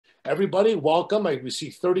Everybody, welcome. We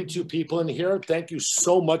see 32 people in here. Thank you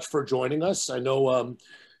so much for joining us. I know,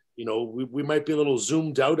 we might be a little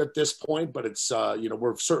zoomed out at this point, but it's,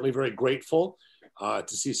 we're certainly very grateful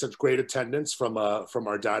to see such great attendance from our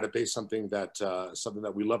database, something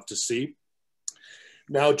that we love to see.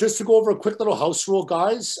 Now, just to go over a quick little house rule,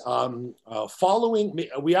 guys, following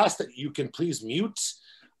me, we ask that you can please mute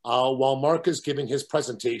while Marc is giving his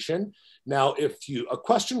presentation. Now, if a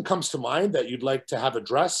question comes to mind that you'd like to have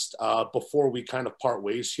addressed before we kind of part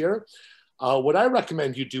ways here, what I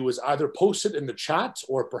recommend you do is either post it in the chat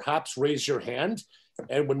or perhaps raise your hand.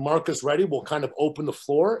 And when Marc is ready, we'll kind of open the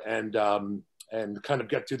floor and kind of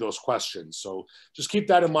get through those questions. So just keep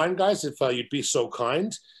that in mind, guys, if you'd be so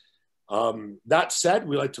kind. That said,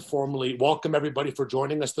 we'd like to formally welcome everybody for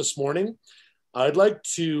joining us this morning. I'd like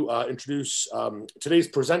to introduce today's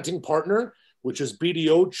presenting partner, which is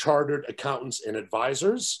BDO Chartered Accountants and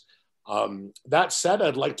Advisors. That said,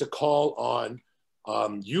 I'd like to call on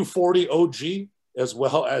U40 OG, as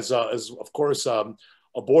well as of course, a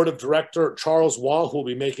board of director, Charles Wall, who will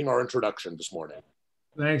be making our introduction this morning.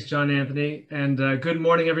 Thanks, John Anthony, and good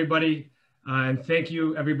morning, everybody. And thank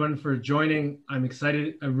you, everyone, for joining. I'm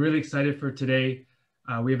excited. I'm really excited for today.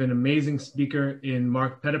 We have an amazing speaker in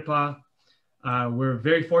Marc Petitpas. We're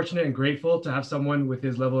very fortunate and grateful to have someone with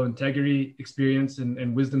his level of integrity, experience,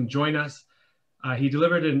 and wisdom join us. He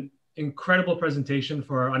delivered an incredible presentation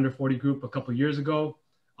for our under 40 group a couple of years ago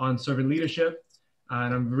on servant leadership.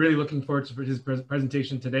 And I'm really looking forward to his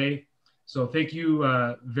presentation today. So thank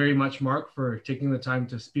you very much, Marc, for taking the time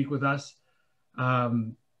to speak with us.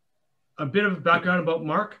 A bit of background about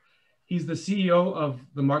Marc. He's the CEO of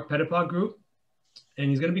the Marc Petitpas Group, and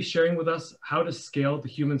he's going to be sharing with us how to scale the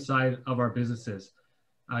human side of our businesses.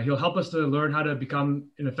 He'll help us to learn how to become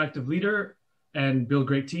an effective leader and build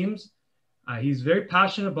great teams. He's very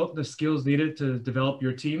passionate about the skills needed to develop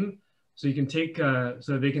your team so you can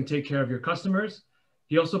so they can take care of your customers.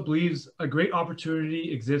 He also believes a great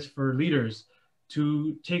opportunity exists for leaders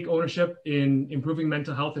to take ownership in improving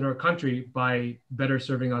mental health in our country by better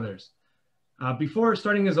serving others. Before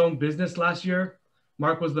starting his own business last year,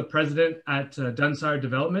 Marc was the president at Dunsire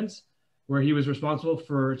Developments, where he was responsible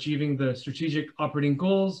for achieving the strategic operating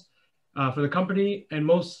goals for the company, and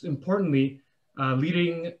most importantly,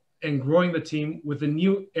 leading and growing the team with a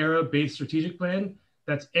new era-based strategic plan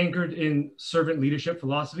that's anchored in servant leadership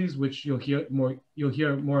philosophies, which you'll hear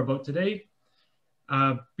more about today.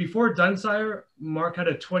 Before Dunsire, Marc had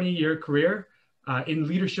a 20-year career in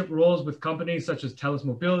leadership roles with companies such as TELUS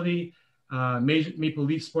Mobility, Maple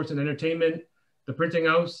Leaf Sports and Entertainment, the Printing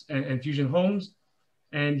House, and Fusion Homes.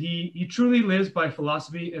 And he truly lives by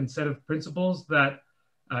philosophy and set of principles that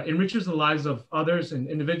enriches the lives of others and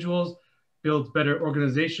individuals, builds better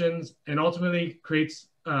organizations, and ultimately creates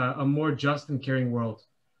a more just and caring world.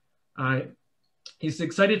 He's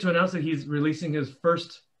excited to announce that he's releasing his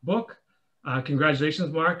first book,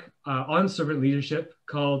 congratulations, Marc, on servant leadership,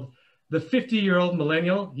 called The 50-Year-Old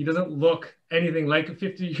Millennial. He doesn't look anything like a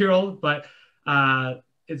 50-year-old, but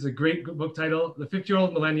it's a great book title, The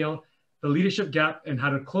 50-Year-Old Millennial, The Leadership Gap and How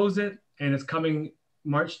to Close It, and it's coming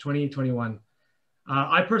March 2021.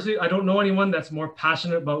 I don't know anyone that's more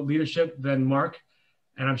passionate about leadership than Marc,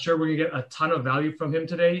 and I'm sure we're gonna get a ton of value from him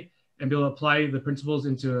today and be able to apply the principles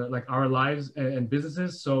into like our lives and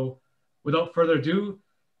businesses. So without further ado,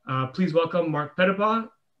 please welcome Marc Petitpas.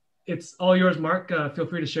 It's all yours, Marc. Feel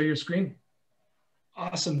free to share your screen.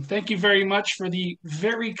 Awesome. Thank you very much for the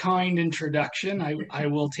very kind introduction. I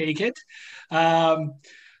will take it.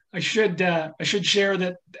 I should share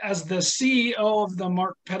that as the CEO of the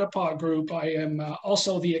Marc Petitpas Group, I am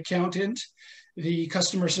also the accountant, the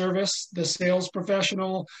customer service, the sales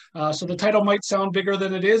professional. So the title might sound bigger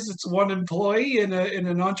than it is. It's one employee in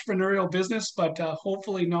an entrepreneurial business, but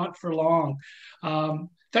hopefully not for long.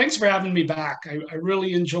 Thanks for having me back. I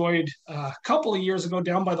really enjoyed a couple of years ago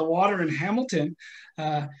down by the water in Hamilton,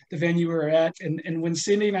 the venue we were at. And when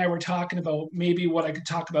Cindy and I were talking about maybe what I could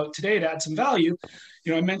talk about today to add some value,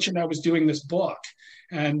 I mentioned I was doing this book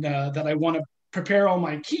and that I want to prepare all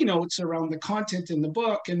my keynotes around the content in the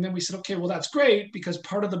book. And then we said, okay, well, that's great because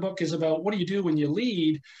part of the book is about what do you do when you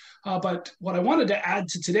lead? But what I wanted to add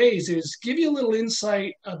to today's is give you a little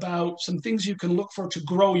insight about some things you can look for to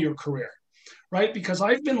grow your career. Right? Because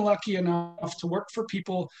I've been lucky enough to work for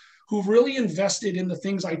people who really invested in the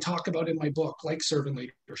things I talk about in my book, like servant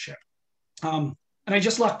leadership. And I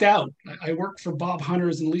just lucked out. I worked for Bob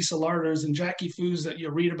Hunters and Lisa Larders and Jackie Foos that you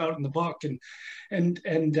read about in the book. And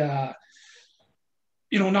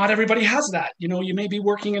not everybody has that. You may be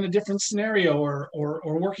working in a different scenario or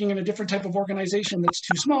working in a different type of organization that's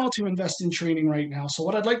too small to invest in training right now. So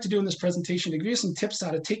what I'd like to do in this presentation to give you some tips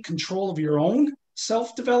how to take control of your own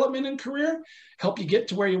self-development and career, help you get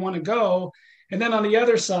to where you want to go. And then on the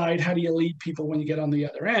other side, how do you lead people when you get on the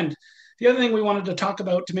other end? The other thing we wanted to talk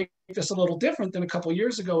about to make this a little different than a couple of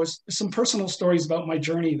years ago is some personal stories about my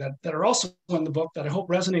journey that are also in the book that I hope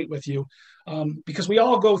resonate with you. Because we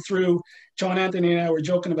all go through, John Anthony and I were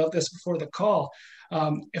joking about this before the call.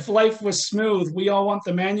 If life was smooth, we all want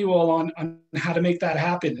the manual on how to make that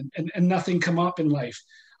happen and nothing come up in life.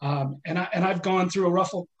 And I've gone through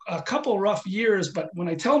a couple rough years, but when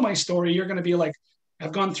I tell my story, you're going to be like,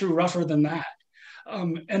 I've gone through rougher than that.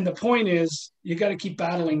 And the point is, you got to keep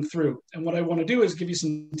battling through. And what I want to do is give you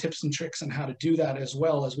some tips and tricks on how to do that, as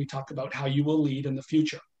well as we talk about how you will lead in the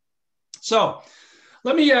future. So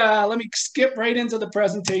let me skip right into the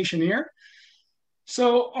presentation here.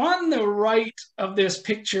 So on the right of this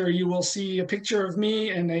picture, you will see a picture of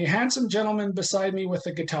me and a handsome gentleman beside me with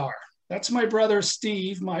a guitar. That's my brother,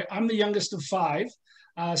 Steve. I'm the youngest of five.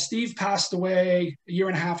 Steve passed away a year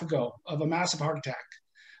and a half ago of a massive heart attack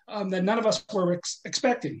that none of us were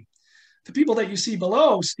expecting. The people that you see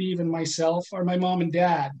below Steve and myself are my mom and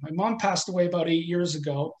dad. My mom passed away about 8 years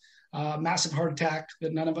ago, massive heart attack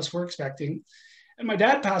that none of us were expecting. And my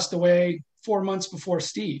dad passed away 4 months before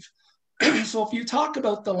Steve. So if you talk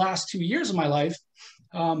about the last 2 years of my life,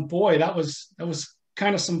 boy, that was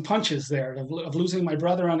kind of some punches there of losing my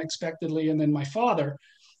brother unexpectedly and then my father.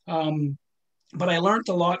 But I learned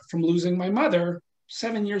a lot from losing my mother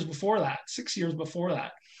 7 years before that, 6 years before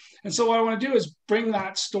that. And so what I want to do is bring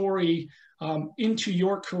that story into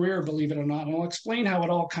your career, believe it or not. And I'll explain how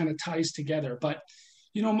it all kind of ties together. But,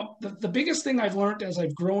 the biggest thing I've learned as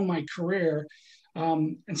I've grown my career,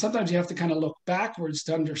 and sometimes you have to kind of look backwards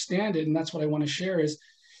to understand it. And that's what I want to share is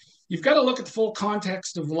you've got to look at the full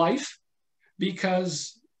context of life,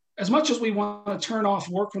 because as much as we want to turn off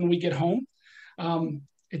work when we get home,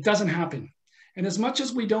 it doesn't happen. And as much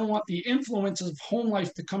as we don't want the influence of home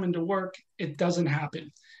life to come into work, it doesn't happen.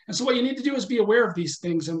 And so what you need to do is be aware of these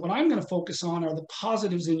things. And what I'm going to focus on are the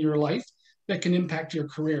positives in your life that can impact your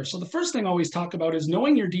career. So the first thing I always talk about is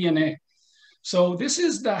knowing your DNA. So this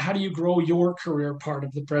is the how do you grow your career part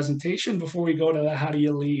of the presentation before we go to the how do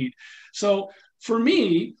you lead. So for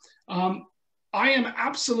me, I am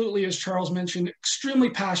absolutely, as Charles mentioned, extremely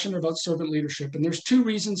passionate about servant leadership. And there's two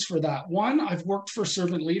reasons for that. One, I've worked for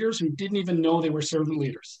servant leaders who didn't even know they were servant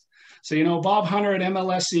leaders. So, Bob Hunter at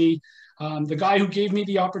MLSE, the guy who gave me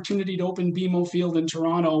the opportunity to open BMO Field in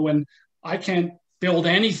Toronto when I can't build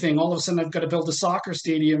anything. All of a sudden, I've got to build a soccer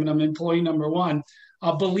stadium and I'm employee number one,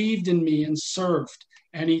 believed in me and served.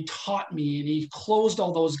 And he taught me and he closed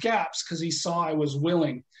all those gaps because he saw I was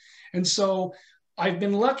willing. And so I've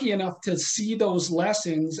been lucky enough to see those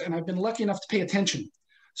lessons, and I've been lucky enough to pay attention.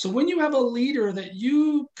 So when you have a leader that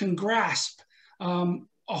you can grasp a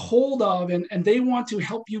hold of and they want to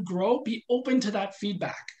help you grow, be open to that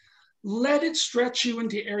feedback. Let it stretch you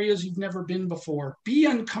into areas you've never been before. Be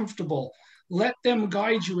uncomfortable. Let them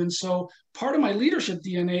guide you. And so part of my leadership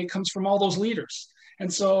DNA comes from all those leaders.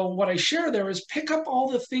 And so what I share there is pick up all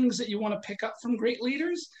the things that you want to pick up from great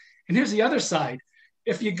leaders. And here's the other side.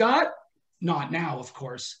 If you got, not now, of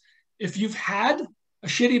course, if you've had a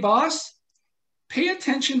shitty boss, pay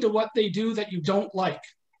attention to what they do that you don't like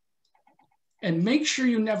and make sure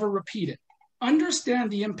you never repeat it. Understand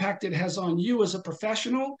the impact it has on you as a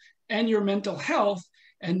professional and your mental health,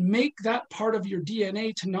 and make that part of your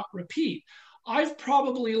DNA to not repeat. I've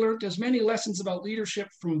probably learned as many lessons about leadership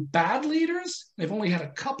from bad leaders, I've only had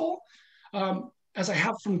a couple, as I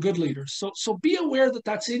have from good leaders. So be aware that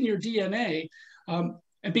that's in your DNA,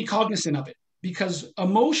 and be cognizant of it, because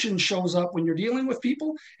emotion shows up when you're dealing with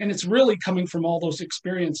people, and it's really coming from all those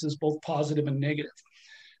experiences, both positive and negative.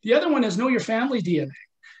 The other one is know your family DNA.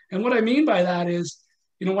 And what I mean by that is,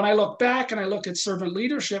 when I look back and I look at servant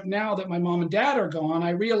leadership now that my mom and dad are gone,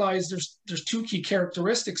 I realize there's two key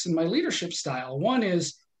characteristics in my leadership style. One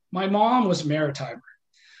is my mom was a maritimer.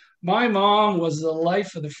 My mom was the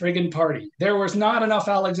life of the friggin' party. There was not enough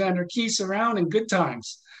Alexander Keys around in good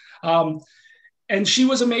times. And she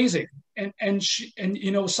was amazing. And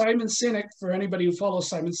Simon Sinek, for anybody who follows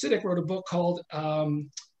Simon Sinek, wrote a book called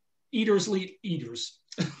Eaters Lead Eaters.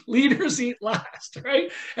 Leaders eat last,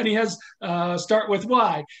 right? And he has start with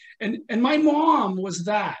why. And my mom was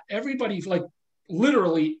that. Everybody, like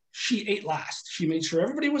literally, she ate last. She made sure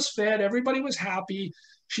everybody was fed, everybody was happy.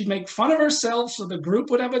 She'd make fun of herself so the group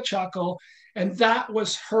would have a chuckle. And that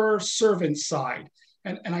was her servant side.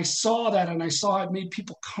 And I saw that, and I saw it made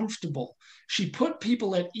people comfortable. She put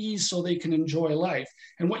people at ease so they can enjoy life.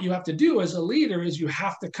 And what you have to do as a leader is you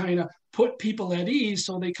have to kind of put people at ease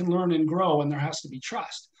so they can learn and grow, and there has to be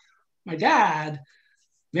trust. My dad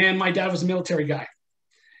was a military guy.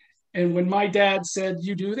 And when my dad said,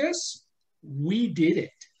 you do this, we did it.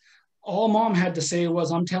 All mom had to say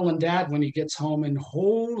was, I'm telling dad when he gets home, and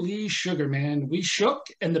holy sugar, man, we shook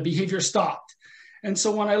and the behavior stopped. And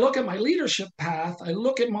so when I look at my leadership path, I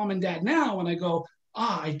look at mom and dad now and I go,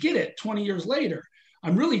 I get it 20 years later.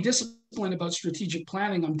 I'm really disciplined about strategic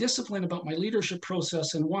planning. I'm disciplined about my leadership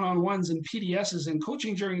process and one-on-ones and PDSs and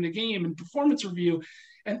coaching during the game and performance review.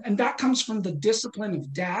 And that comes from the discipline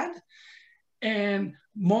of dad. And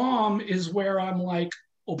mom is where I'm like,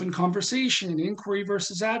 open conversation, inquiry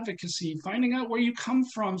versus advocacy, finding out where you come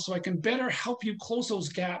from so I can better help you close those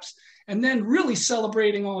gaps, and then really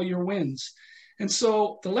celebrating all your wins. And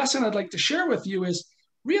so the lesson I'd like to share with you is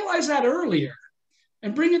realize that earlier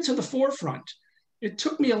and bring it to the forefront. It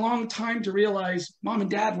took me a long time to realize mom and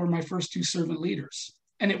dad were my first two servant leaders.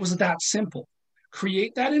 And it was that simple.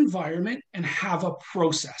 Create that environment and have a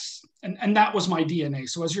process. And that was my DNA.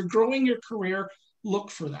 So as you're growing your career, look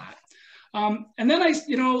for that. And then I,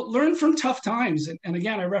 learned from tough times. And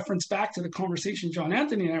again, I reference back to the conversation John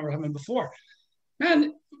Anthony and I were having before.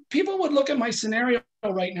 Man, people would look at my scenario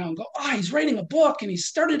right now and go, he's writing a book and he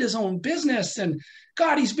started his own business. And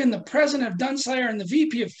God, he's been the president of Dunsire and the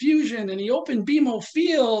VP of Fusion, and he opened BMO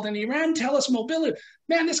Field and he ran TELUS Mobility.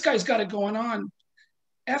 Man, this guy's got it going on.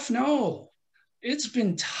 No. It's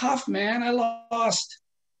been tough, man. I lost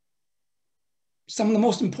some of the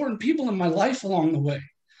most important people in my life along the way.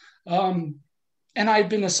 And I've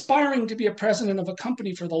been aspiring to be a president of a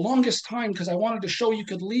company for the longest time because I wanted to show you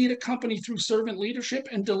could lead a company through servant leadership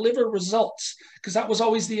and deliver results, because that was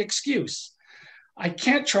always the excuse. I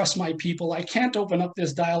can't trust my people. I can't open up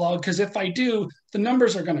this dialogue because if I do, the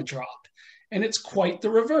numbers are going to drop. And it's quite the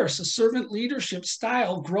reverse. A servant leadership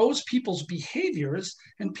style grows people's behaviors,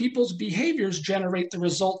 and people's behaviors generate the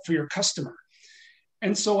result for your customer.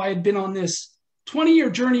 And so I had been on this 20-year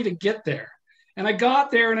journey to get there. And I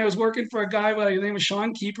got there and I was working for a guy by the name of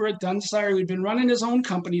Sean Keeper at Dunsire, who'd been running his own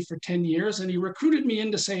company for 10 years. And he recruited me in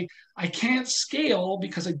to say, I can't scale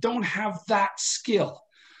because I don't have that skill.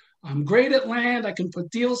 I'm great at land. I can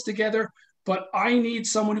put deals together, but I need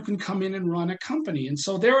someone who can come in and run a company. And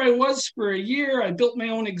so there I was for a year. I built my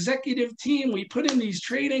own executive team. We put in these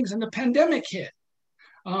trainings and the pandemic hit.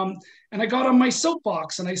 And I got on my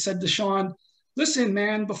soapbox and I said to Sean, listen,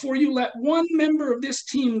 man, before you let one member of this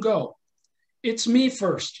team go, it's me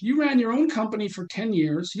first. You ran your own company for 10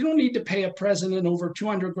 years. You don't need to pay a president over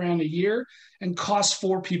 200 grand a year and cost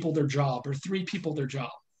 4 people their job or 3 people their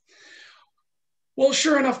job. Well,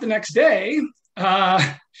 sure enough, the next day,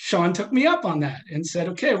 Sean took me up on that and said,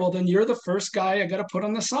 okay, well, then you're the first guy I got to put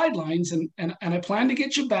on the sidelines. And I plan to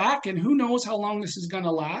get you back. And who knows how long this is going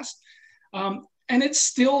to last. And it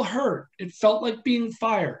still hurt. It felt like being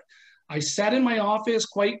fired. I sat in my office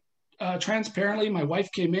quite transparently. My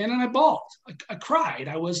wife came in and I bawled. I cried.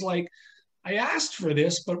 I was like, I asked for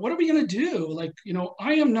this, but what are we going to do? Like,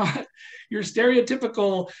 I am not your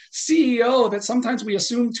stereotypical CEO that sometimes we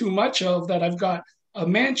assume too much of, that I've got a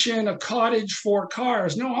mansion, a cottage, 4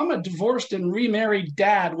 cars. No, I'm a divorced and remarried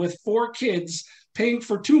dad with 4 kids paying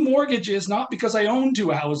for 2 mortgages, not because I own 2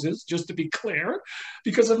 houses, just to be clear,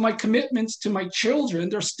 because of my commitments to my children.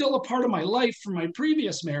 They're still a part of my life from my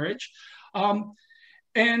previous marriage.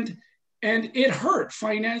 And it hurt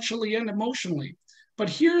financially and emotionally. But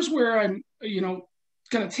here's where I'm,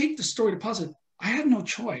 going to take the story to puzzle. I had no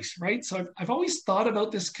choice, right? So I've always thought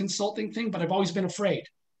about this consulting thing, but I've always been afraid.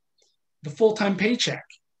 The full-time paycheck.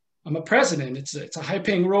 I'm a president. It's a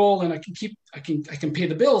high-paying role, and I can pay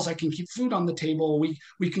the bills. I can keep food on the table.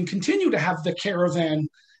 We can continue to have the caravan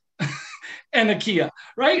and a Kia,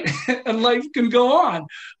 right? And life can go on.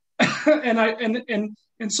 And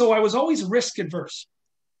so I was always risk adverse.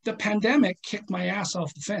 The pandemic kicked my ass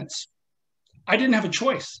off the fence. I didn't have a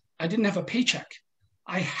choice. I didn't have a paycheck.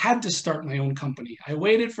 I had to start my own company. I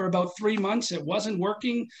waited for about 3 months. It wasn't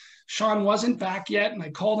working. Sean wasn't back yet. And I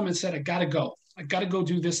called him and said, I got to go. I got to go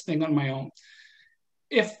do this thing on my own.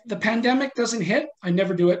 If the pandemic doesn't hit, I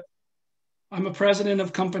never do it. I'm a president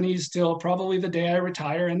of companies till probably the day I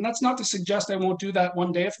retire. And that's not to suggest I won't do that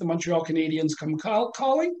one day if the Montreal Canadiens come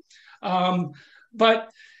calling. But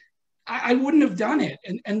I wouldn't have done it.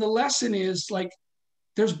 And the lesson is, like,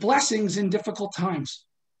 there's blessings in difficult times.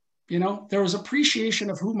 There was appreciation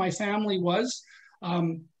of who my family was.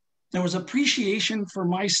 There was appreciation for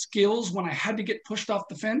my skills when I had to get pushed off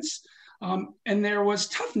the fence. And there was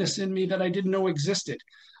toughness in me that I didn't know existed.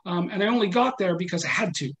 And I only got there because I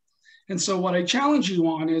had to. And so what I challenge you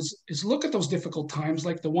on is look at those difficult times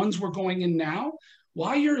like the ones we're going in now.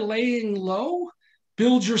 While you're laying low,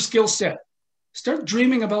 build your skill set. Start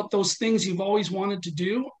dreaming about those things you've always wanted to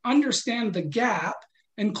do. Understand the gap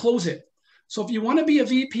and close it. So if you want to be a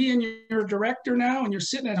VP and you're a director now and you're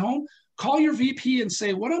sitting at home, call your VP and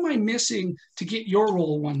say, what am I missing to get your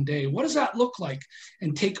role one day? What does that look like?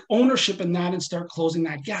 And take ownership in that and start closing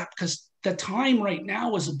that gap, because the time right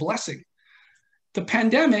now is a blessing. The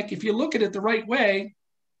pandemic, if you look at it the right way,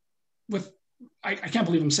 I can't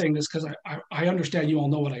believe I'm saying this because I understand you all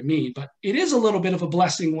know what I mean, but it is a little bit of a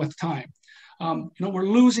blessing with time. We're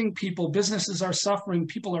losing people, businesses are suffering,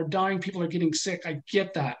 people are dying, people are getting sick. I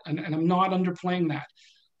get that, and I'm not underplaying that.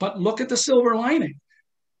 But look at the silver lining.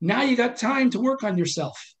 Now you got time to work on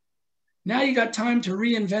yourself. Now you got time to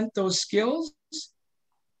reinvent those skills.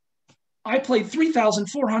 I played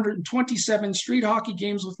 3,427 street hockey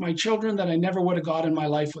games with my children that I never would have got in my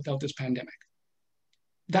life without this pandemic.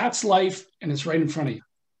 That's life, and it's right in front of you.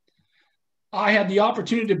 I had the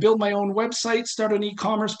opportunity to build my own website, start an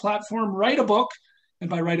e-commerce platform, write a book, and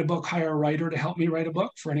by write a book, hire a writer to help me write a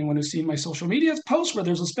book. For anyone who's seen my social media posts where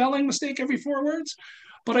there's a spelling mistake every 4 words.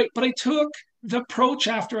 But I took the approach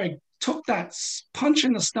after I took that punch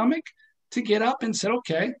in the stomach to get up and said,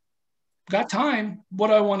 okay, got time, what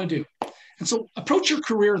do I want to do? And so approach your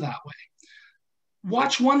career that way.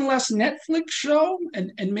 Watch one less Netflix show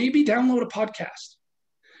and maybe download a podcast.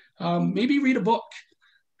 Maybe read a book.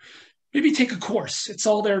 Maybe take a course. It's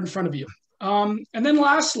all there in front of you. And then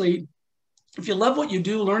lastly, if you love what you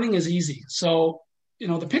do, learning is easy. So,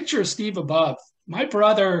 the picture of Steve above, my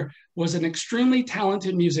brother was an extremely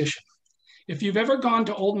talented musician. If you've ever gone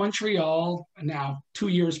to Old Montreal, now 2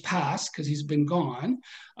 years past because he's been gone,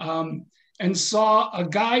 and saw a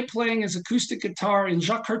guy playing his acoustic guitar in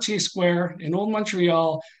Jacques Cartier Square in Old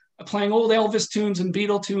Montreal, playing old Elvis tunes and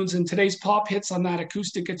Beatle tunes and today's pop hits on that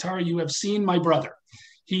acoustic guitar, you have seen my brother.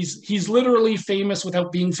 He's literally famous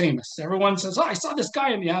without being famous. Everyone says, oh, I saw this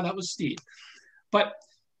guy, and yeah, that was Steve. But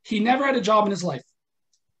he never had a job in his life.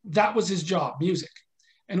 That was his job, music.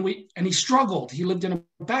 And he struggled. He lived in a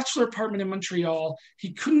bachelor apartment in Montreal.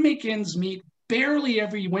 He couldn't make ends meet barely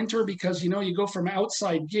every winter because, you go from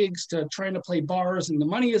outside gigs to trying to play bars and the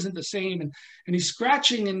money isn't the same. And he's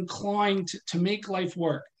scratching and clawing to make life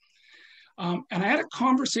work. And I had a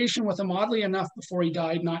conversation with him, oddly enough, before he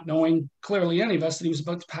died, not knowing clearly any of us that he was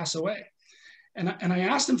about to pass away. And I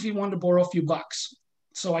asked him if he wanted to borrow a few bucks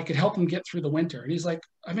so I could help him get through the winter. And he's like,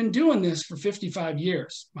 I've been doing this for 55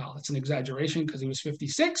 years. Well, that's an exaggeration because he was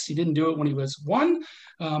 56. He didn't do it when he was 1.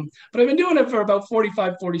 But I've been doing it for about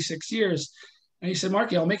 45, 46 years. And he said,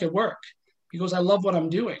 Marky, I'll make it work. He goes, I love what I'm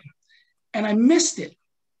doing. And I missed it.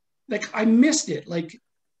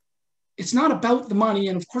 It's not about the money.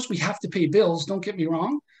 And of course, we have to pay bills. Don't get me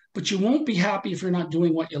wrong. But you won't be happy if you're not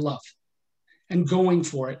doing what you love and going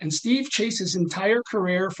for it. And Steve chased his entire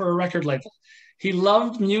career for a record label. He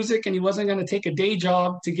loved music and he wasn't going to take a day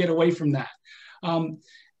job to get away from that.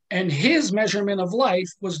 And his measurement of life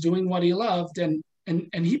was doing what he loved. And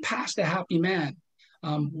he passed a happy man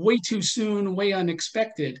way too soon, way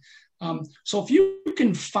unexpected. So if you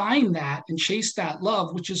can find that and chase that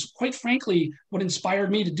love, which is quite frankly what inspired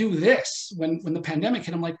me to do this when the pandemic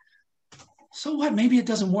hit, I'm like, so what? Maybe it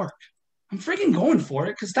doesn't work. I'm freaking going for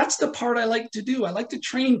it because that's the part I like to do. I like to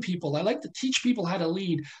train people. I like to teach people how to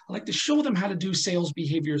lead. I like to show them how to do sales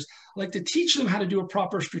behaviors. I like to teach them how to do a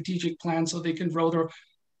proper strategic plan so they can grow their,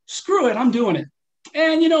 screw it, I'm doing it.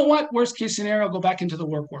 And you know what? Worst case scenario, I'll go back into the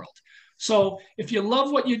work world. So if you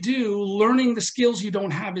love what you do, learning the skills you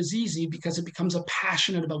don't have is easy because it becomes a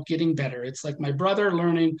passionate about getting better. It's like my brother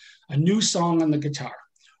learning a new song on the guitar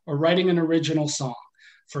or writing an original song.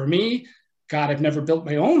 For me, God, I've never built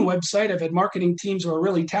my own website. I've had marketing teams who are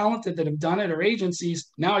really talented that have done it or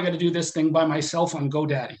agencies. Now I got to do this thing by myself on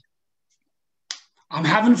GoDaddy. I'm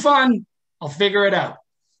having fun. I'll figure it out.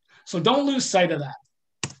 So don't lose sight of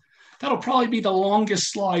that. That'll probably be the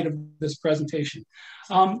longest slide of this presentation.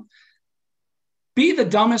 Be the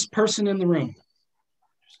dumbest person in the room.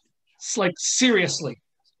 It's like, seriously.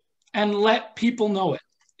 And let people know it.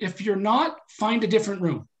 If you're not, find a different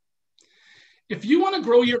room. If you want to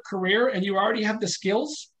grow your career and you already have the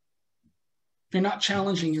skills, you're not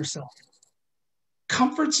challenging yourself.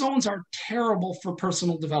 Comfort zones are terrible for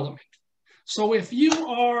personal development. So if you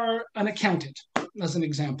are an accountant, as an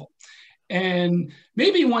example, and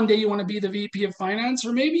maybe one day you want to be the VP of finance,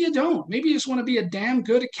 or maybe you don't. Maybe you just want to be a damn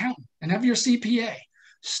good accountant and have your CPA.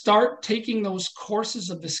 Start taking those courses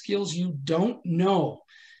of the skills you don't know,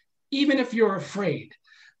 even if you're afraid.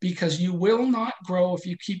 because you will not grow if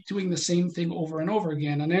you keep doing the same thing over and over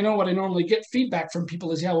again. And I know what I normally get feedback from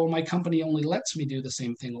people is, yeah, well, my company only lets me do the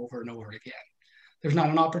same thing over and over again. There's not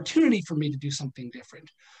an opportunity for me to do something different.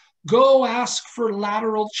 Go ask for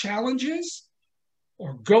lateral challenges,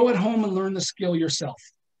 or go at home and learn the skill yourself.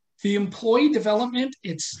 The employee development,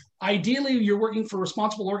 it's ideally you're working for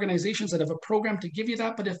responsible organizations that have a program to give you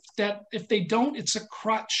that, but if they don't, it's a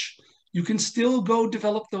crutch. You can still go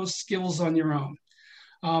develop those skills on your own.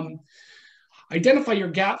 Identify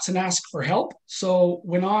your gaps and ask for help. So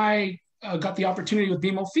when I got the opportunity with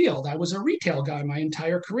BMO Field, I was a retail guy my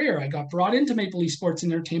entire career. I got brought into Maple Leaf Sports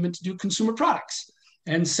and Entertainment to do consumer products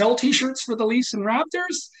and sell t-shirts for the Leafs and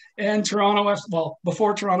Raptors and Toronto, well,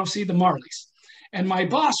 before Toronto FC, the Marlies. And my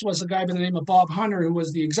boss was a guy by the name of Bob Hunter, who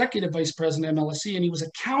was the executive vice president of MLSE, and he was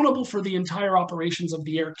accountable for the entire operations of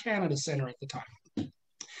the Air Canada Centre at the time.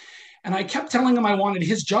 And I kept telling him I wanted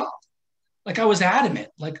his job. Like, I was adamant,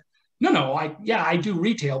 like, no, I do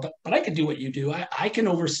retail, but I can do what you do. I can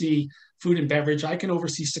oversee food and beverage. I can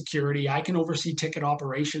oversee security. I can oversee ticket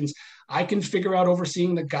operations. I can figure out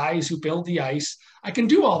overseeing the guys who build the ice. I can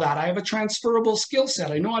do all that. I have a transferable skill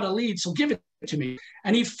set. I know how to lead, so give it to me.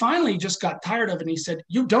 And he finally just got tired of it. And he said,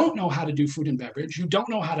 you don't know how to do food and beverage. You don't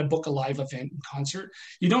know how to book a live event and concert.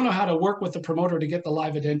 You don't know how to work with the promoter to get the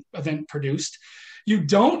live event produced. You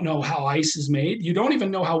don't know how ice is made. You don't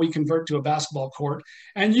even know how we convert to a basketball court.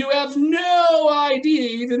 And you have no idea,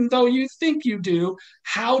 even though you think you do,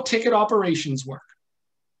 how ticket operations work.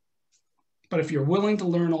 But if you're willing to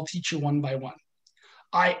learn, I'll teach you one by one.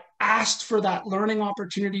 I asked for that learning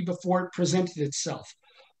opportunity before it presented itself.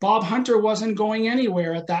 Bob Hunter wasn't going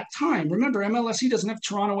anywhere at that time. Remember, MLSE doesn't have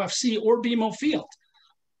Toronto FC or BMO Field.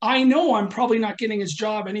 I know I'm probably not getting his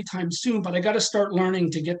job anytime soon, but I got to start learning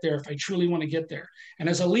to get there if I truly want to get there. And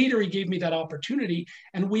as a leader, he gave me that opportunity,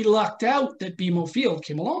 and we lucked out that BMO Field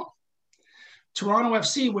came along. Toronto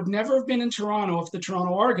FC would never have been in Toronto if the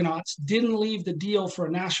Toronto Argonauts didn't leave the deal for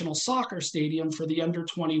a national soccer stadium for the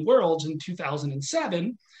under-20 Worlds in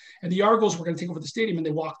 2007. And the Argos were going to take over the stadium, and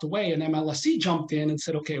they walked away, and MLSE jumped in and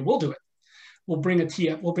said, okay, we'll do it. We'll bring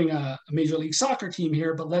a Major League Soccer team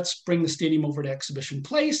here, but let's bring the stadium over to Exhibition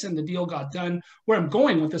Place. And the deal got done. Where I'm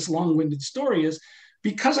going with this long-winded story is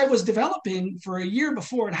because I was developing for a year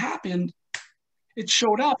before it happened, it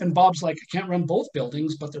showed up, and Bob's like, I can't run both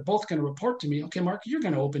buildings, but they're both going to report to me. Okay, Mark, you're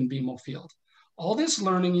going to open BMO Field. All this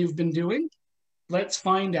learning you've been doing, let's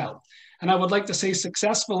find out. And I would like to say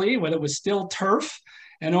successfully, when it was still turf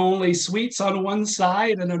and only suites on one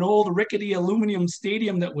side and an old rickety aluminum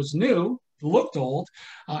stadium that was new, looked old,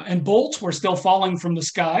 and bolts were still falling from the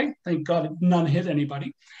sky. Thank God none hit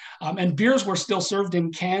anybody. And beers were still served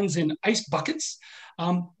in cans in ice buckets.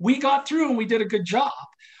 We got through and we did a good job.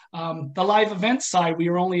 The live event side, we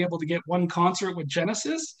were only able to get one concert with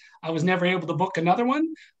Genesis. I was never able to book another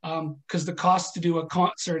one because the cost to do a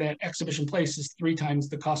concert at Exhibition Place is 3 times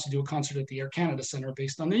the cost to do a concert at the Air Canada Centre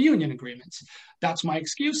based on the union agreements. That's my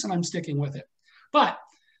excuse, and I'm sticking with it. But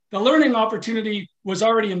the learning opportunity was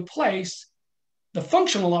already in place. The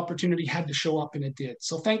functional opportunity had to show up, and it did.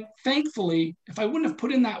 So thankfully, if I wouldn't have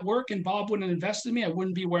put in that work and Bob wouldn't have invested in me, I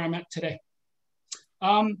wouldn't be where I'm at today.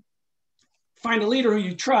 Find a leader who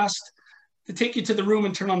you trust to take you to the room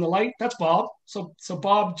and turn on the light. That's Bob. So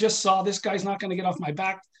Bob just saw this guy's not going to get off my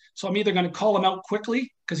back. So I'm either going to call him out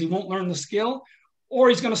quickly because he won't learn the skill, or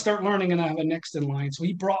he's going to start learning and I have a next in line. So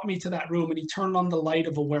he brought me to that room and he turned on the light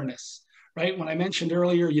of awareness, right? When I mentioned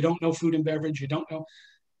earlier, you don't know food and beverage, you don't know.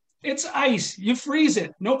 It's ice. You freeze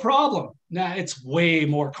it. No problem. Nah, it's way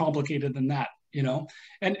more complicated than that, you know?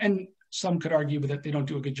 And some could argue that they don't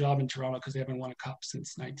do a good job in Toronto because they haven't won a cup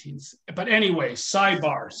since 19. But anyway,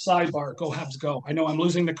 sidebar, go Habs go. I know I'm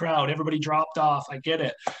losing the crowd. Everybody dropped off. I get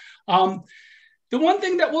it. The one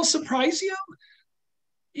thing that will surprise you,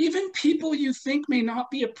 even people you think may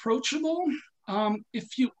not be approachable,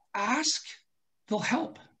 if you ask, they'll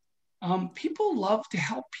help. People love to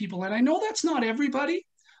help people. And I know that's not everybody.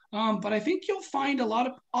 But I think you'll find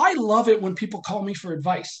I love it when people call me for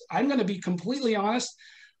advice. I'm going to be completely honest.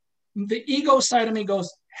 The ego side of me goes,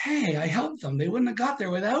 hey, I helped them. They wouldn't have got there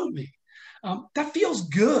without me. That feels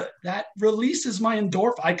good. That releases my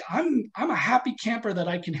endorphin. I'm a happy camper that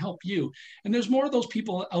I can help you. And there's more of those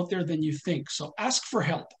people out there than you think. So ask for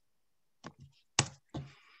help.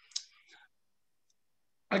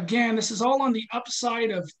 Again, this is all on the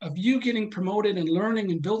upside of you getting promoted and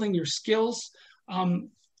learning and building your skills.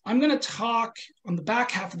 I'm going to talk on the back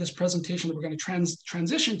half of this presentation that we're going to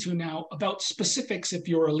transition to now about specifics if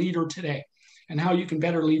you're a leader today and how you can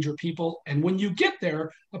better lead your people. And when you get there,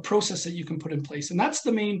 a process that you can put in place. And that's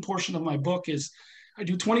the main portion of my book is I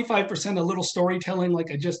do 25% a little storytelling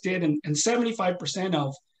like I just did, and 75%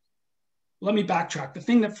 of, let me backtrack. The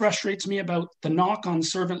thing that frustrates me about the knock on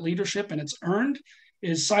servant leadership, and it's earned,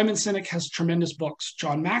 is Simon Sinek has tremendous books.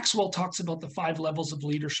 John Maxwell talks about the 5 levels of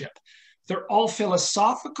leadership. They're all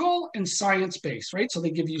philosophical and science-based, right? So they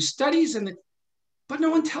give you studies, but no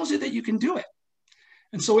one tells you that you can do it.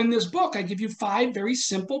 And so in this book, I give you 5 very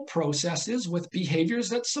simple processes with behaviors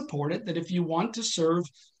that support it, that if you want to serve,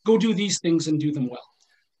 go do these things and do them well.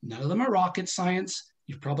 None of them are rocket science.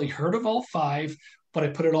 You've probably heard of all 5, but I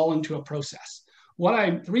put it all into a process.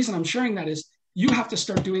 The reason I'm sharing that is you have to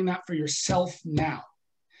start doing that for yourself now.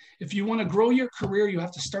 If you want to grow your career, you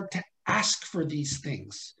have to start to ask for these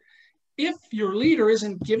things. If your leader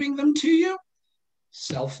isn't giving them to you,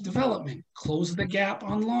 self-development, close the gap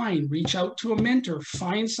online, reach out to a mentor,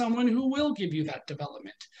 find someone who will give you that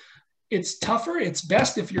development. It's tougher. It's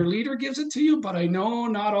best if your leader gives it to you, but I know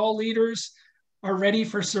not all leaders are ready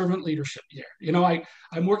for servant leadership here. You know,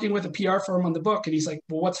 I'm working with a PR firm on the book, and he's like,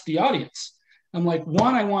 well, what's the audience? I'm like,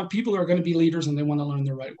 1, I want people who are going to be leaders and they want to learn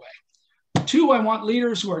the right way. 2, I want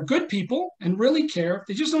leaders who are good people and really care.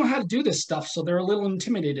 They just don't know how to do this stuff, so they're a little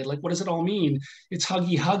intimidated. Like, what does it all mean? It's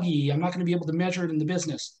huggy. I'm not going to be able to measure it in the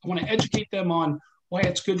business. I want to educate them on why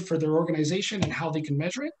it's good for their organization and how they can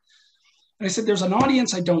measure it. And I said, there's an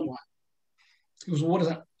audience I don't want. He goes, well, what is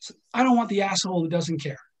that? I said, I don't want the asshole who doesn't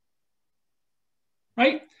care.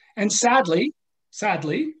 Right? And sadly,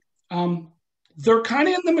 they're kind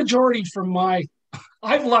of in the majority from my,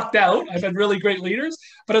 I've lucked out. I've had really great leaders,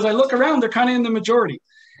 but as I look around, they're kind of in the majority.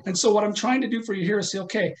 And so what I'm trying to do for you here is say,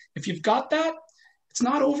 okay, if you've got that, it's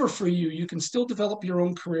not over for you. You can still develop your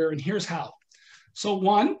own career, and here's how. So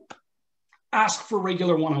 1, ask for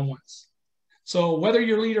regular one-on-ones. So whether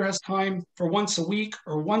your leader has time for once a week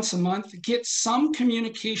or once a month, get some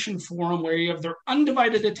communication forum where you have their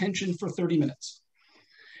undivided attention for 30 minutes.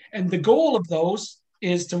 And the goal of those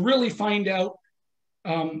is to really find out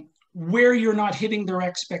where you're not hitting their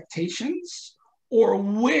expectations or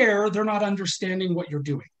where they're not understanding what you're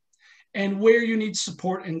doing and where you need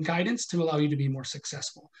support and guidance to allow you to be more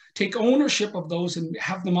successful. Take ownership of those and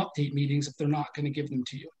have them update meetings if they're not going to give them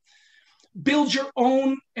to you. Build your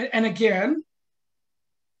own, and again,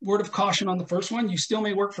 word of caution on the first one, you still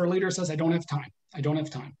may work for a leader who says, I don't have time.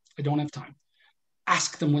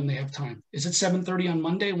 Ask them when they have time. Is it 7:30 on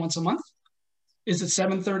Monday once a month? Is it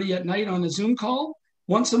 7:30 at night on a Zoom call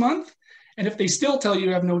once a month? And if they still tell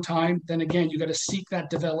you have no time, then again, you got to seek that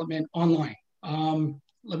development online.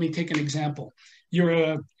 Let me take an example. You're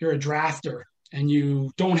a drafter and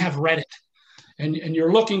you don't have Reddit and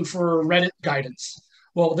you're looking for Reddit guidance.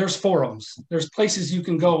 Well, there's forums. There's places you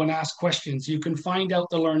can go and ask questions. You can find out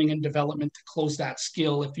the learning and development to close that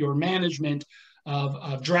skill if your management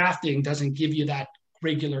of drafting doesn't give you that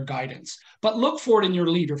regular guidance. But look for it in your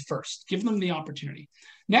leader first. Give them the opportunity.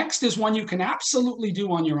 Next is one you can absolutely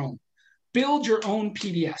do on your own. Build your own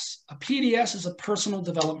PDS. A PDS is a personal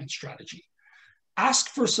development strategy. Ask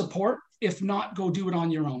for support. If not, go do it on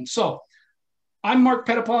your own. So I'm Marc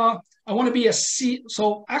Petitpas. I want to be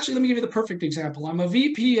so actually, let me give you the perfect example. I'm a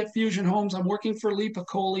VP at Fusion Homes. I'm working for Lee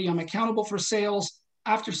Piccoli. I'm accountable for sales,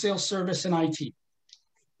 after sales service, and IT.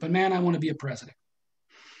 But man, I want to be a president.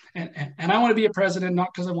 And I want to be a president, not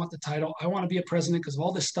because I want the title. I want to be a president because of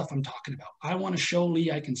all this stuff I'm talking about. I want to show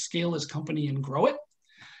Lee I can scale his company and grow it.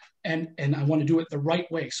 And I want to do it the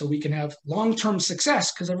right way so we can have long-term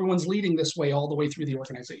success because everyone's leading this way all the way through the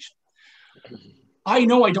organization. I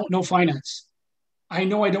know I don't know finance. I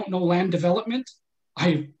know I don't know land development.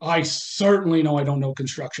 I certainly know I don't know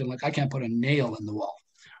construction. Like I can't put a nail in the wall,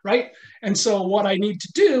 right? And so what I need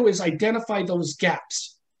to do is identify those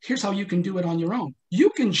gaps. Here's how you can do it on your own. You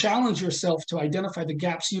can challenge yourself to identify the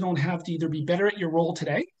gaps you don't have to either be better at your role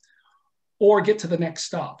today or get to the next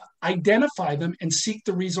stop. Identify them and seek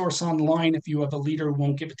the resource online if you have a leader who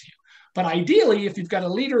won't give it to you. But ideally, if you've got a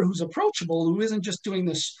leader who's approachable, who isn't just doing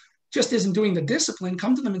this, just isn't doing the discipline,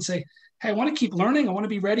 come to them and say, hey, I want to keep learning. I want to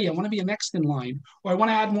be ready. I want to be next in line, or I want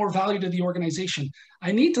to add more value to the organization.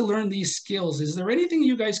 I need to learn these skills. Is there anything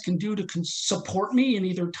you guys can do to support me in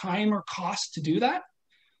either time or cost to do that?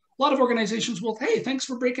 A lot of organizations will, hey, thanks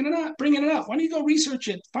for bringing it up. Why don't you go research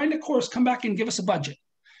it? Find a course, come back and give us a budget.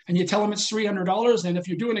 And you tell them it's $300. And if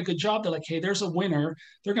you're doing a good job, they're like, hey, there's a winner.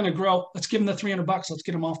 They're going to grow. Let's give them the $300. Let's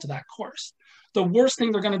get them off to that course. The worst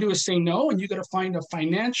thing they're going to do is say no. And you got to find a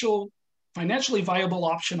financially viable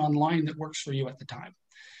option online that works for you at the time.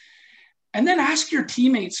 And then ask your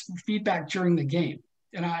teammates for feedback during the game.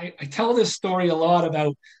 And I tell this story a lot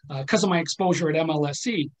about, because of my exposure at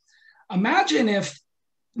MLSE. Imagine if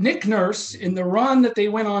Nick Nurse, in the run that they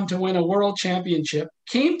went on to win a world championship,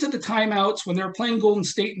 came to the timeouts when they were playing Golden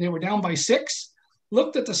State and they were down by 6,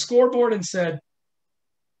 looked at the scoreboard and said,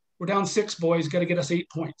 "We're down 6, boys, got to get us 8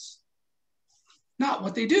 points." Not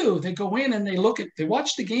what they do. They go in and they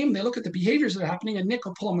watch the game, they look at the behaviors that are happening, and Nick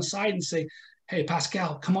will pull them aside and say, "Hey,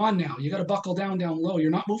 Pascal, come on now. You got to buckle down low. You're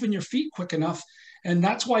not moving your feet quick enough. And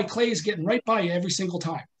that's why Clay is getting right by you every single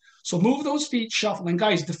time. So move those feet, shuffle. And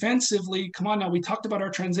guys, defensively, come on now. We talked about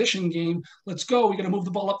our transition game. Let's go. We got to move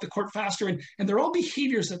the ball up the court faster." And they're all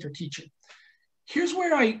behaviors that they're teaching. Here's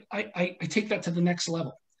where I take that to the next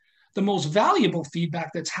level. The most valuable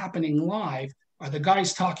feedback that's happening live are the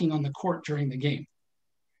guys talking on the court during the game.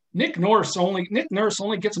 Nick Nurse only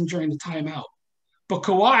gets them during the timeout. But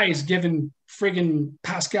Kawhi is giving friggin'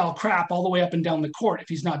 Pascal crap all the way up and down the court if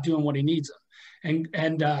he's not doing what he needs him.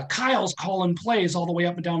 And Kyle's calling plays all the way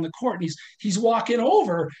up and down the court. And he's walking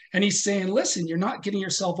over and he's saying, "Listen, you're not getting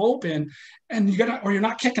yourself open, and you're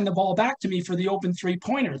not kicking the ball back to me for the open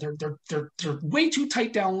 3-pointer. They're way too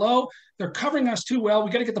tight down low. They're covering us too well.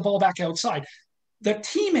 We got to get the ball back outside." The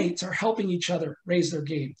teammates are helping each other raise their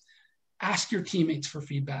game. Ask your teammates for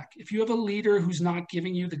feedback. If you have a leader who's not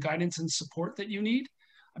giving you the guidance and support that you need,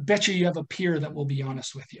 I bet you have a peer that will be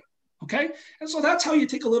honest with you. Okay? And so that's how you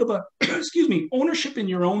take a little bit, ownership in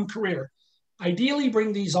your own career. Ideally,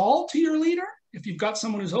 bring these all to your leader if you've got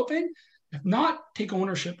someone who's open. If not, take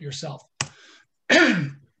ownership yourself.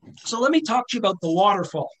 So let me talk to you about the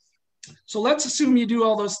waterfall. So let's assume you do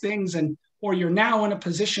all those things or you're now in a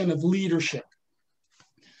position of leadership.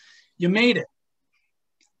 You made it.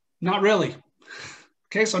 Not really.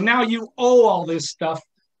 Okay, so now you owe all this stuff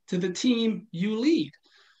to the team you lead.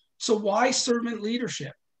 So why servant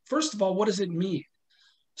leadership? First of all, what does it mean?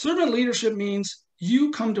 Servant leadership means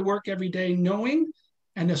you come to work every day knowing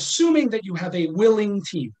and assuming that you have a willing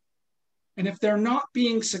team. And if they're not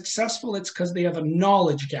being successful, it's because they have a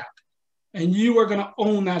knowledge gap. And you are going to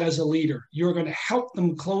own that as a leader. You're going to help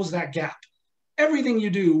them close that gap. Everything you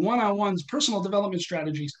do, one-on-ones, personal development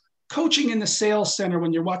strategies, coaching in the sales center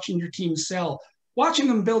when you're watching your team sell, watching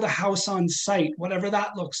them build a house on site, whatever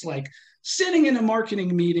that looks like, sitting in a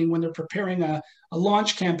marketing meeting when they're preparing a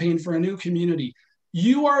launch campaign for a new community.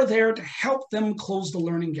 You are there to help them close the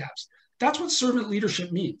learning gaps. That's what servant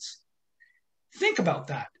leadership means. Think about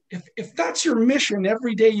that. If that's your mission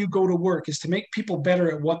every day you go to work is to make people better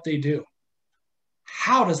at what they do,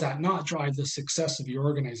 how does that not drive the success of your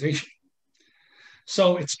organization?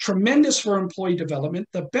 So it's tremendous for employee development.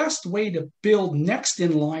 The best way to build next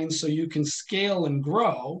in line so you can scale and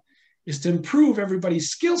grow is to improve everybody's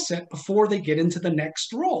skill set before they get into the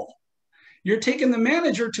next role. You're taking the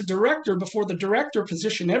manager to director before the director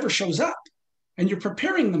position ever shows up, and you're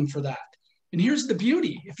preparing them for that. And here's the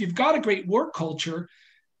beauty. If you've got a great work culture,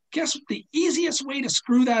 guess what the easiest way to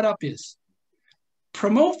screw that up is?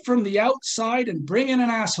 Promote from the outside and bring in an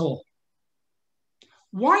asshole.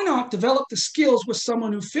 Why not develop the skills with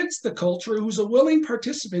someone who fits the culture, who's a willing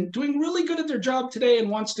participant, doing really good at their job today and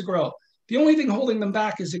wants to grow? The only thing holding them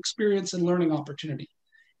back is experience and learning opportunity.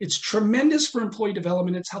 It's tremendous for employee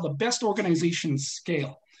development. It's how the best organizations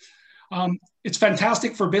scale. It's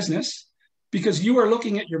fantastic for business because you are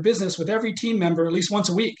looking at your business with every team member at least once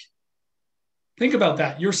a week. Think about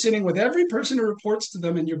that. You're sitting with every person who reports to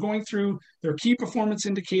them and you're going through their key performance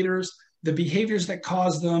indicators, the behaviors that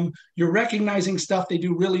cause them. You're recognizing stuff they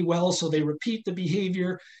do really well, so they repeat the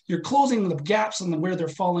behavior. You're closing the gaps on where they're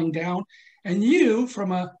falling down. And you,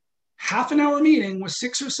 from a half an hour meeting with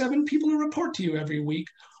 6 or 7 people who report to you every week,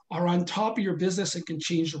 are on top of your business and can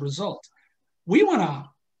change the result. We want to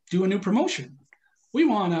do a new promotion. We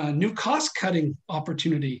want a new cost-cutting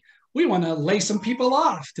opportunity. We want to lay some people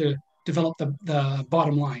off to develop the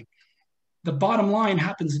bottom line. The bottom line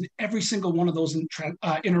happens in every single one of those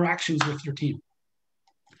interactions with your team.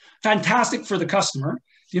 Fantastic for the customer.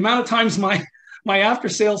 The amount of times my after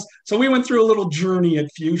sales, so we went through a little journey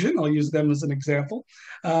at Fusion. I'll use them as an example.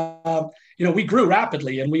 We grew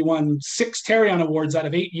rapidly and we won 6 Tarion Awards out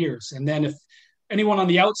of 8 years. And then if anyone on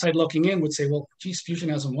the outside looking in would say, well, geez, Fusion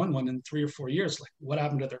hasn't won one in 3 or 4 years. Like, what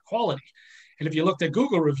happened to their quality? And if you looked at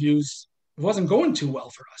Google reviews, it wasn't going too well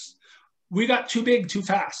for us. We got too big too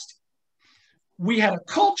fast. We had a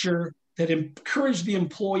culture that encouraged the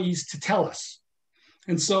employees to tell us.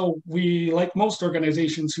 And so we, like most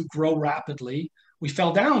organizations who grow rapidly, we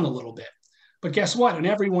fell down a little bit. But guess what? In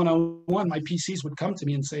every one-on-one, my PCs would come to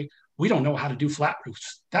me and say, we don't know how to do flat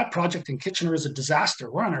roofs. That project in Kitchener is a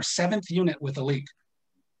disaster. We're on our 7th unit with a leak.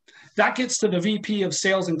 That gets to the VP of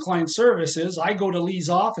sales and client services. I go to Lee's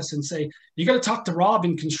office and say, you got to talk to Rob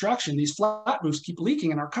in construction. These flat roofs keep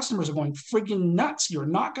leaking and our customers are going frigging nuts. You're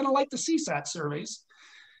not going to like the CSAT surveys.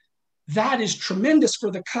 that is tremendous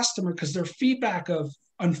for the customer because their feedback of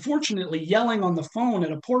unfortunately yelling on the phone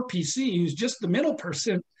at a poor PC who's just the middle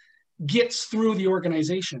person gets through the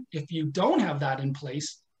organization. If you don't have that in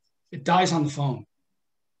place, it dies on the phone.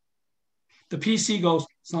 The PC goes,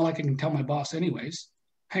 it's not like I can tell my boss anyways.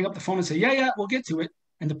 Hang up the phone and say, yeah, we'll get to it.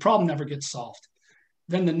 And the problem never gets solved.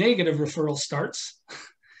 Then the negative referral starts.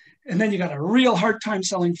 And then you got a real hard time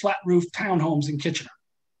selling flat roof townhomes in Kitchener.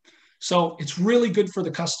 So it's really good for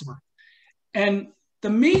the customer. And the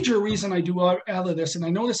major reason I do all of this, and I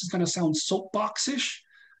know this is going to sound soapbox-ish,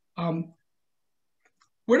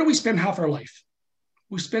 where do we spend half our life?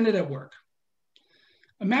 We spend it at work.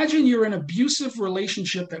 Imagine you're in an abusive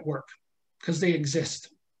relationship at work because they exist.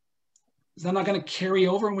 Is that not going to carry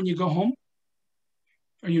over when you go home?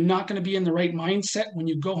 Are you not going to be in the right mindset when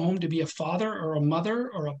you go home to be a father or a mother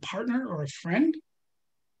or a partner or a friend?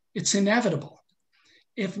 It's inevitable.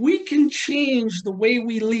 If we can change the way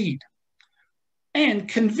we lead and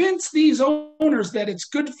convince these owners that it's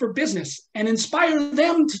good for business and inspire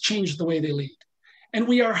them to change the way they lead, and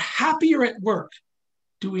we are happier at work,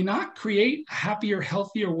 do we not create a happier,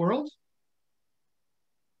 healthier world?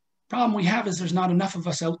 Problem we have is there's not enough of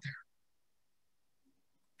us out there.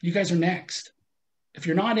 You guys are next. If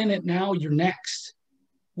you're not in it now, you're next.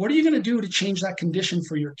 What are you going to do to change that condition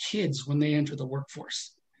for your kids when they enter the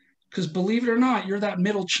workforce? Because believe it or not, you're that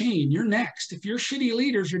middle chain. You're next. If you're shitty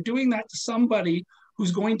leaders, you're doing that to somebody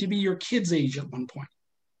who's going to be your kid's age at one point.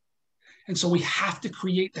 And so we have to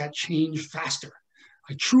create that change faster.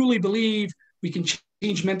 I truly believe we can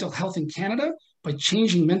change mental health in Canada by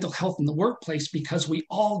changing mental health in the workplace because we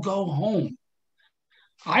all go home.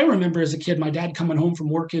 I remember as a kid, my dad coming home from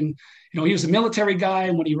working, he was a military guy.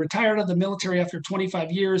 And when he retired out of the military after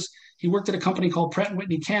 25 years, he worked at a company called Pratt &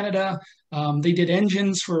 Whitney Canada. They did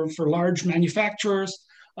engines for large manufacturers.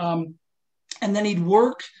 And then he'd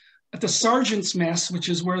work at the Sergeant's Mess, which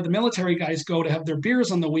is where the military guys go to have their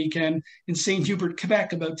beers on the weekend in St. Hubert,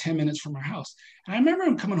 Quebec, about 10 minutes from our house. And I remember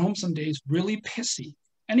him coming home some days really pissy.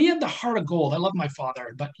 And he had the heart of gold. I love my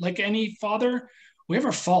father, but like any father, we have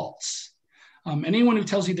our faults. Anyone who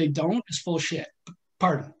tells you they don't is full of shit.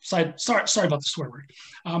 Pardon. Sorry about the swear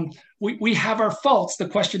word. We have our faults. The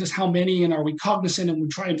question is how many, and are we cognizant, and we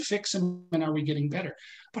try and fix them, and are we getting better?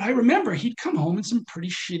 But I remember he'd come home in some pretty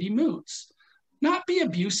shitty moods. Not be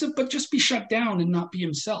abusive, but just be shut down and not be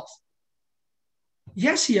himself.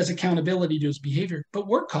 Yes, he has accountability to his behavior, but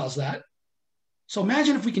work caused that. So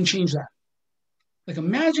imagine if we can change that. Like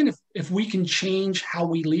imagine if we can change how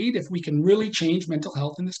we lead, if we can really change mental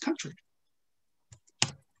health in this country.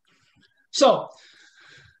 So,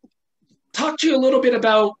 talk to you a little bit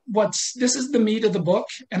about this is the meat of the book,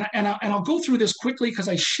 and I'll go through this quickly because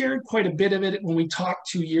I shared quite a bit of it when we talked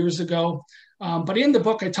 2 years ago. But in the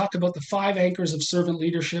book, I talk about the 5 anchors of servant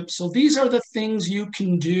leadership. So these are the things you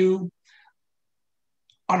can do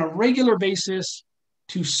on a regular basis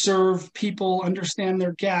to serve people, understand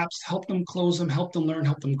their gaps, help them close them, help them learn,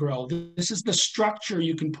 help them grow. This is the structure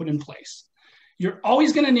you can put in place. You're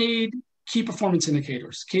always going to need key performance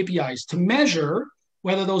indicators, KPIs, to measure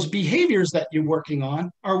whether those behaviors that you're working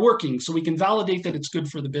on are working so we can validate that it's good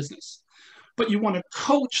for the business. But you want to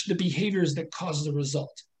coach the behaviors that cause the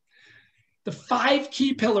result. The 5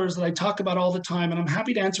 key pillars that I talk about all the time, and I'm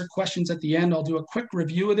happy to answer questions at the end. I'll do a quick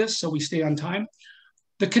review of this so we stay on time.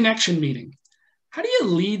 The connection meeting. How do you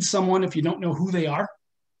lead someone if you don't know who they are?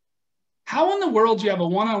 How in the world do you have a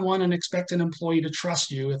one-on-one and expect an employee to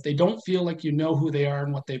trust you if they don't feel like you know who they are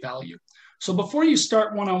and what they value? So before you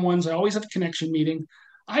start one-on-ones, I always have a connection meeting.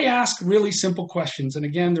 I ask really simple questions. And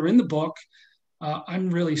again, they're in the book. I'm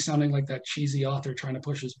really sounding like that cheesy author trying to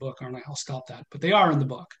push his book, aren't I? I'll stop that. But they are in the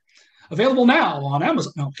book. Available now on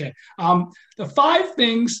Amazon. Okay. The 5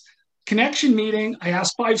 things, connection meeting, I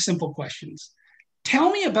ask 5 simple questions.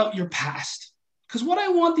 Tell me about your past. Because what I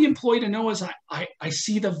want the employee to know is I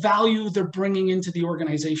see the value they're bringing into the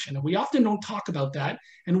organization. And we often don't talk about that.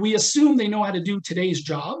 And we assume they know how to do today's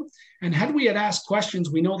job. And had we had asked questions,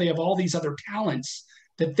 we know they have all these other talents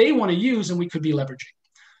that they want to use and we could be leveraging.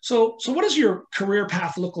 So what does your career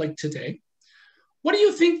path look like today? What do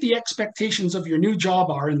you think the expectations of your new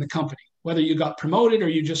job are in the company? Whether you got promoted or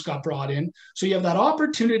you just got brought in. So you have that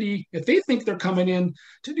opportunity, if they think they're coming in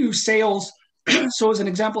to do sales. So as an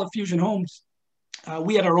example of Fusion Homes,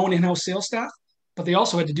 we had our own in-house sales staff, but they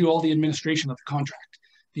also had to do all the administration of the contract,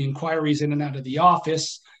 the inquiries in and out of the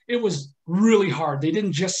office. It was really hard. They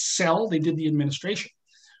didn't just sell, they did the administration.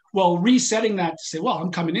 Well, resetting that to say, well,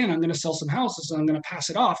 I'm coming in, I'm going to sell some houses and I'm going to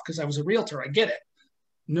pass it off because I was a realtor. I get it.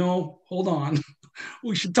 No, hold on.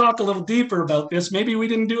 We should talk a little deeper about this. Maybe we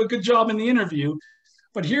didn't do a good job in the interview,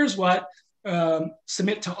 but here's what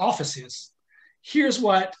submit to offices. Here's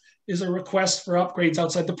what is a request for upgrades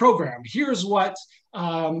outside the program. Here's what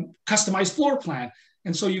customized floor plan.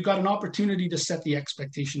 And so you've got an opportunity to set the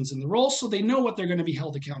expectations in the role so they know what they're going to be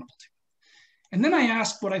held accountable to. And then I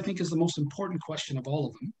ask what I think is the most important question of all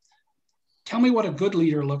of them. Tell me what a good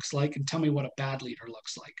leader looks like and tell me what a bad leader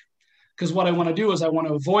looks like. Because what I want to do is I want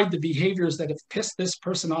to avoid the behaviors that have pissed this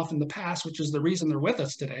person off in the past, which is the reason they're with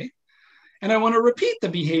us today. And I want to repeat the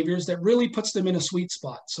behaviors that really puts them in a sweet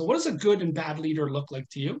spot. So what does a good and bad leader look like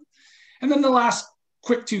to you? And then the last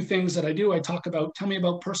quick two things that I do, I talk about, tell me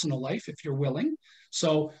about personal life if you're willing.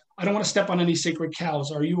 So I don't want to step on any sacred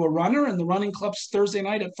cows. Are you a runner and the running club's Thursday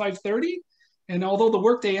night at 5:30? And although the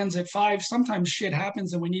workday ends at 5, sometimes shit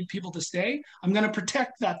happens and we need people to stay. I'm going to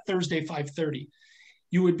protect that Thursday 5:30.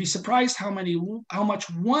 You would be surprised how much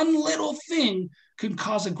one little thing could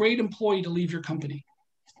cause a great employee to leave your company.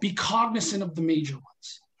 Be cognizant of the major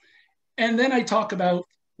ones. And then I talk about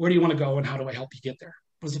where do you want to go and how do I help you get there?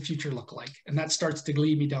 What does the future look like? And that starts to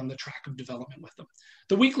lead me down the track of development with them.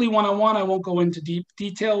 The weekly one-on-one, I won't go into deep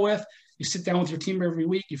detail with. You sit down with your team every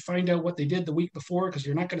week. You find out what they did the week before because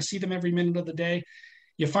you're not going to see them every minute of the day.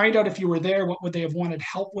 You find out if you were there, what would they have wanted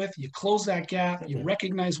help with? You close that gap. You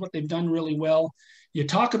recognize what they've done really well. You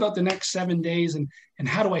talk about the next 7 days and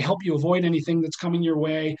how do I help you avoid anything that's coming your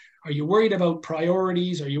way? Are you worried about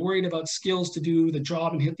priorities? Are you worried about skills to do the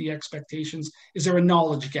job and hit the expectations? Is there a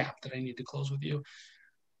knowledge gap that I need to close with you?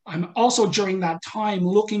 I'm also during that time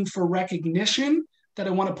looking for recognition that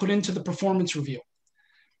I want to put into the performance review.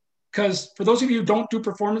 Because for those of you who don't do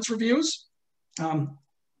performance reviews,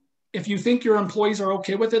 if you think your employees are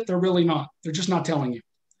okay with it, they're really not. They're just not telling you.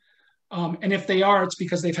 And if they are, it's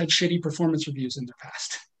because they've had shitty performance reviews in their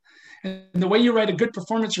past. And the way you write a good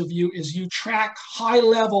performance review is you track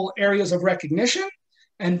high-level areas of recognition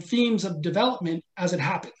and themes of development as it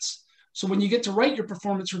happens. So when you get to write your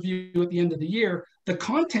performance review at the end of the year, the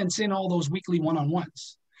content's in all those weekly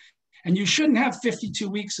one-on-ones. And you shouldn't have 52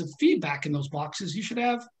 weeks of feedback in those boxes. You should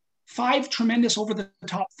have 5 tremendous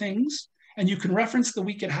over-the-top things, and you can reference the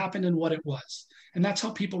week it happened and what it was. And that's how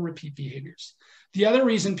people repeat behaviors. The other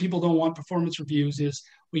reason people don't want performance reviews is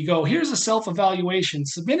we go, here's a self-evaluation,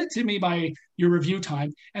 submit it to me by your review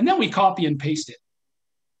time, and then we copy and paste it.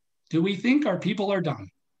 Do we think our people are dumb?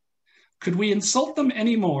 Could we insult them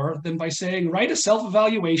any more than by saying, write a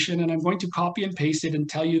self-evaluation and I'm going to copy and paste it and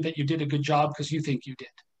tell you that you did a good job because you think you did?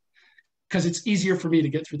 Because it's easier for me to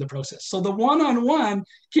get through the process. So the one-on-one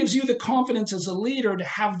gives you the confidence as a leader to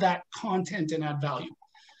have that content and add value.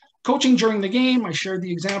 Coaching during the game, I shared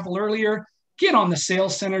the example earlier. Get on the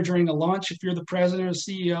sales center during a lunch if you're the president or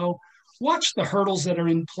CEO. Watch the hurdles that are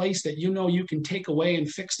in place that you know you can take away and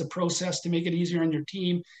fix the process to make it easier on your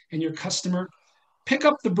team and your customer. Pick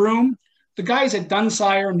up the broom. The guys at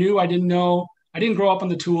Dunsire knew I didn't know. I didn't grow up on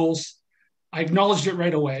the tools. I acknowledged it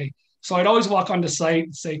right away. So I'd always walk onto site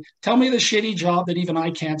and say, tell me the shitty job that even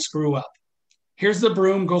I can't screw up. Here's the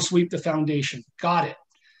broom, go sweep the foundation. Got it.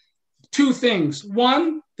 2 things.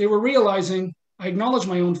 1, they were realizing I acknowledged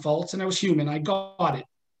my own faults and I was human. I got it.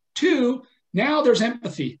 2, now there's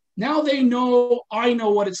empathy. Now they know I know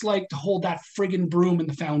what it's like to hold that friggin' broom in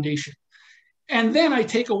the foundation. And then I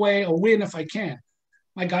take away a win if I can.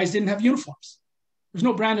 My guys didn't have uniforms. There's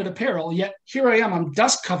no branded apparel, yet here I am. I'm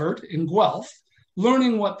dust covered in Guelph,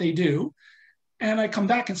 learning what they do. And I come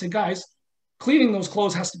back and say, guys, cleaning those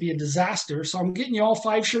clothes has to be a disaster. So I'm getting you all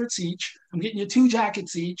 5 shirts each. I'm getting you 2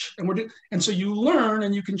 jackets each. And so you learn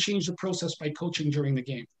and you can change the process by coaching during the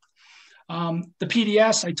game. The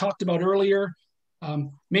PDS I talked about earlier,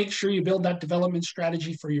 make sure you build that development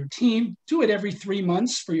strategy for your team. Do it every 3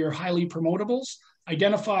 months for your highly promotables.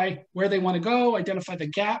 Identify where they want to go, identify the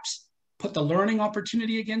gaps, put the learning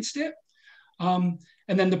opportunity against it. And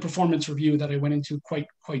then the performance review that I went into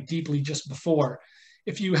quite deeply just before.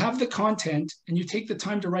 If you have the content and you take the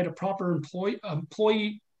time to write a proper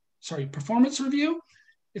performance review,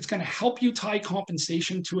 it's going to help you tie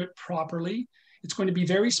compensation to it properly. It's going to be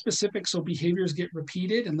very specific so behaviors get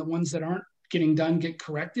repeated and the ones that aren't getting done get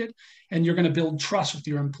corrected. And you're going to build trust with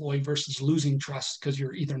your employee versus losing trust because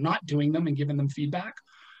you're either not doing them and giving them feedback.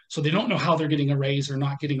 So they don't know how they're getting a raise or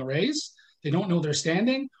not getting a raise. They don't know their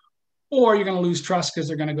standing. Or you're going to lose trust because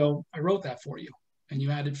they're going to go, I wrote that for you. And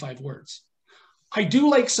you added 5 words. I do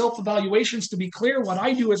like self-evaluations. To be clear, what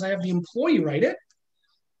I do is I have the employee write it.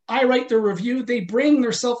 I write their review. They bring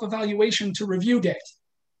their self-evaluation to review day.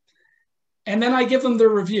 And then I give them their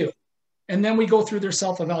review. And then we go through their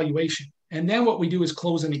self-evaluation. And then what we do is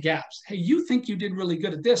close any gaps. Hey, you think you did really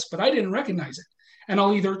good at this, but I didn't recognize it. And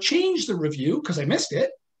I'll either change the review because I missed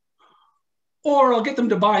it, or I'll get them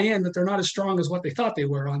to buy in that they're not as strong as what they thought they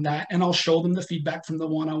were on that, and I'll show them the feedback from the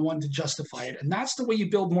one-on-one to justify it. And that's the way you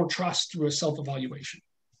build more trust, through a self-evaluation.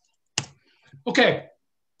 Okay,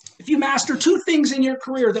 if you master 2 things in your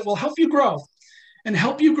career that will help you grow and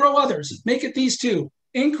help you grow others, make it these 2: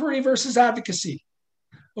 inquiry versus advocacy.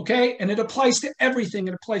 Okay, and it applies to everything.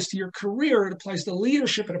 It applies to your career, it applies to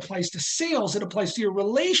leadership, it applies to sales, it applies to your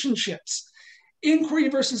relationships. Inquiry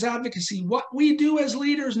versus advocacy. What we do as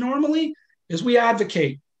leaders normally is we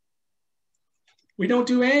advocate. We don't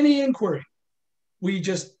do any inquiry. We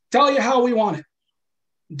just tell you how we want it.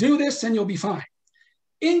 Do this and you'll be fine.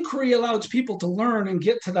 Inquiry allows people to learn and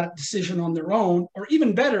get to that decision on their own, or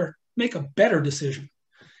even better, make a better decision.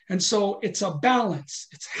 And so it's a balance.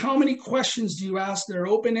 It's how many questions do you ask that are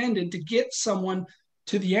open-ended to get someone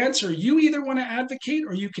to the answer you either want to advocate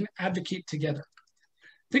or you can advocate together.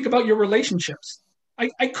 Think about your relationships.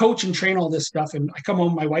 I coach and train all this stuff, and I come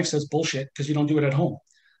home, my wife says, bullshit, because you don't do it at home.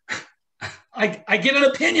 I get an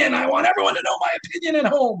opinion. I want everyone to know my opinion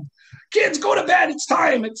at home. Kids, go to bed. It's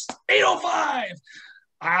time. It's 8:05.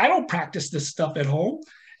 I don't practice this stuff at home.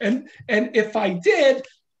 And if I did,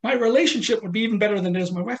 my relationship would be even better than it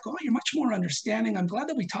is. My wife goes, oh, you're much more understanding. I'm glad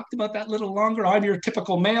that we talked about that a little longer. I'm your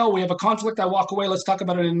typical male. We have a conflict. I walk away. Let's talk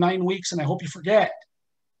about it in 9 weeks, and I hope you forget.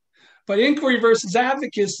 But inquiry versus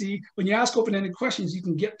advocacy, when you ask open-ended questions, you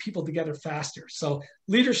can get people together faster. So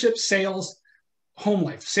leadership, sales, home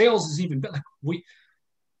life. Sales is even better.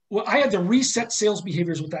 I had to reset sales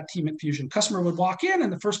behaviors with that team at Fusion. Customer would walk in,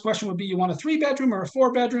 and the first question would be, you want a 3-bedroom or a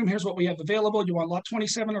 4-bedroom? Here's what we have available. You want lot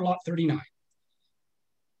 27 or lot 39?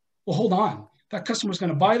 Well, hold on. That customer's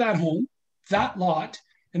going to buy that home, that lot,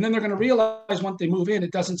 and then they're going to realize once they move in,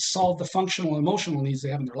 it doesn't solve the functional and emotional needs they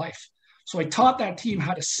have in their life. So I taught that team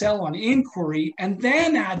how to sell on inquiry and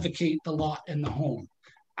then advocate the lot and the home.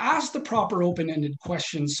 Ask the proper open-ended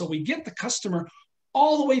questions so we get the customer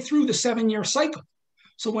all the way through the 7-year cycle.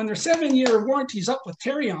 So when their 7-year warranty's up with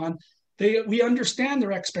Tarion, we understand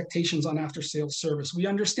their expectations on after-sales service. We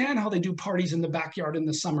understand how they do parties in the backyard in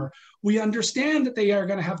the summer. We understand that they are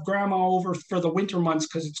going to have grandma over for the winter months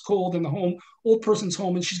because it's cold in the home, old person's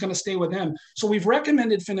home, and she's going to stay with them. So we've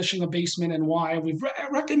recommended finishing a basement and why. We've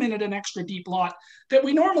recommended an extra deep lot that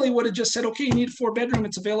we normally would have just said, okay, you need a 4-bedroom.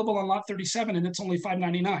 It's available on lot 37 and it's only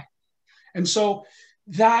 $599. And so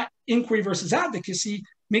that inquiry versus advocacy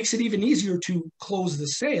makes it even easier to close the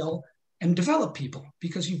sale and develop people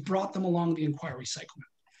because you've brought them along the inquiry cycle.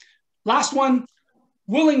 Last one,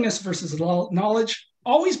 willingness versus knowledge.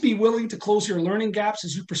 Always be willing to close your learning gaps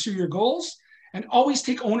as you pursue your goals, and always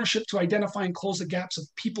take ownership to identify and close the gaps of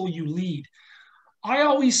people you lead. I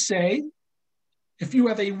always say, if you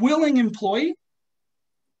have a willing employee,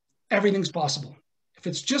 everything's possible. If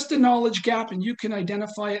it's just a knowledge gap and you can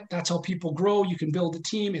identify it, that's how people grow. You can build a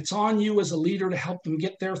team. It's on you as a leader to help them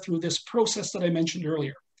get there through this process that I mentioned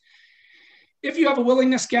earlier. If you have a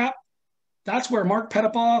willingness gap, that's where Marc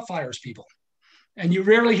Petitpas fires people. And you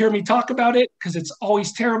rarely hear me talk about it because it's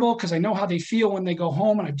always terrible because I know how they feel when they go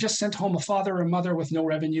home. And I've just sent home a father or mother with no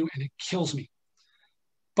revenue and it kills me.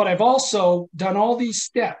 But I've also done all these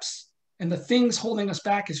steps, and the things holding us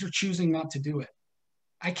back is you're choosing not to do it.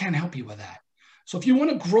 I can't help you with that. So if you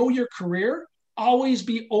want to grow your career, always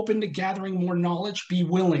be open to gathering more knowledge, be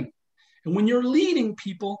willing. And when you're leading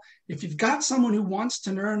people, if you've got someone who wants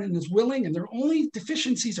to learn and is willing and their only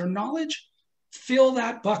deficiencies are knowledge, fill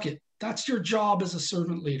that bucket. That's your job as a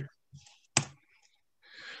servant leader.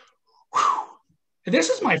 And this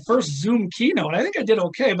is my first Zoom keynote. I think I did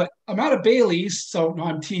okay, but I'm out of Bailey's. So no,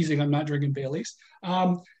 I'm teasing. I'm not drinking Bailey's.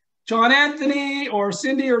 John Anthony or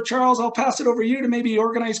Cindy or Charles, I'll pass it over to you to maybe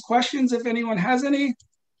organize questions if anyone has any.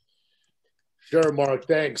 Sure, Marc,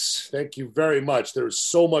 thanks. Thank you very much. There's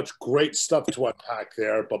so much great stuff to unpack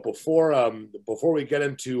there. But before we get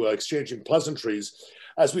into exchanging pleasantries,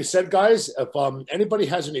 as we said, guys, if anybody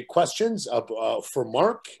has any questions for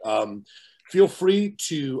Marc, feel free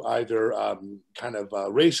to either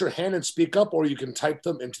raise your hand and speak up, or you can type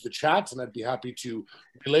them into the chat, and I'd be happy to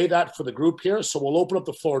relay that for the group here. So we'll open up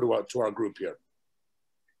the floor to our group here.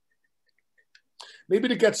 Maybe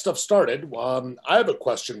to get stuff started, I have a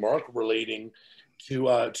question, Marc, relating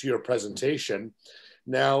to your presentation.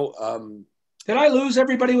 Now, did I lose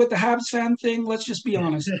everybody with the Habs fan thing? Let's just be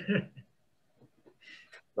honest.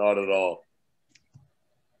 Not at all.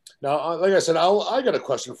 Now, like I said, I got a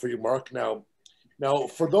question for you, Marc. Now,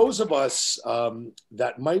 for those of us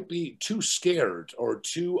that might be too scared or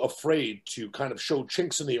too afraid to kind of show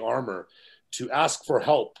chinks in the armor, to ask for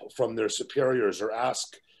help from their superiors or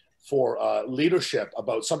ask for leadership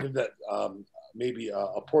about something that maybe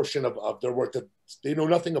a portion of their work that they know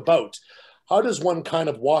nothing about. how does one kind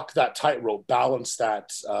of walk that tightrope, balance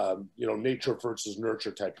that, nature versus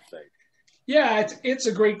nurture type of thing? Yeah, it's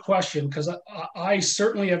a great question because I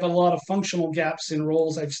certainly have a lot of functional gaps in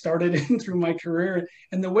roles I've started in through my career.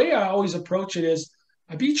 And the way I always approach it is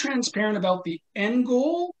I be transparent about the end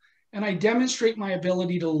goal and I demonstrate my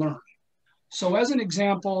ability to learn. So as an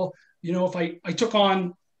example, if I took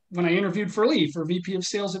on, when I interviewed for Lee for VP of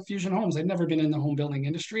Sales at Fusion Homes, I'd never been in the home building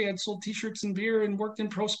industry. I'd sold t-shirts and beer and worked in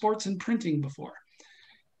pro sports and printing before.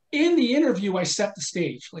 In the interview, I set the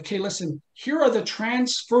stage. Like, hey, listen, here are the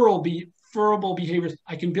transferable behaviors.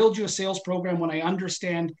 I can build you a sales program when I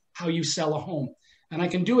understand how you sell a home. And I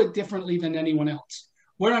can do it differently than anyone else.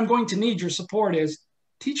 Where I'm going to need your support is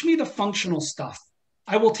teach me the functional stuff.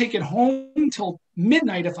 I will take it home until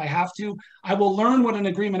midnight if I have to. I will learn what an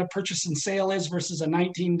agreement of purchase and sale is versus a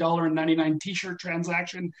 $19.99 t-shirt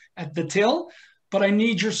transaction at the till. But I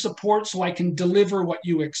need your support so I can deliver what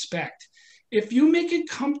you expect. If you make it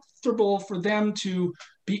comfortable for them to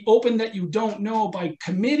be open that you don't know by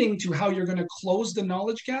committing to how you're going to close the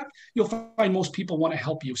knowledge gap, you'll find most people want to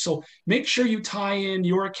help you. So make sure you tie in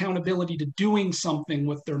your accountability to doing something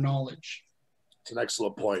with their knowledge. It's an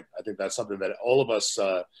excellent point. I think that's something that all of us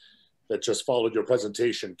that just followed your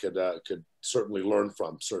presentation could certainly learn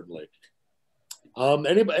from, certainly.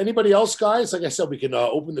 Anybody else, guys? Like I said, we can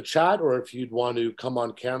open the chat, or if you'd want to come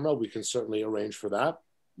on camera, we can certainly arrange for that.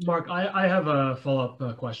 Mark, I have a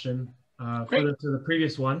follow-up question to the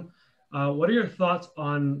previous one. What are your thoughts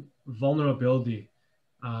on vulnerability?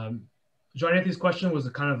 John Anthony's question was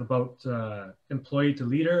kind of about employee to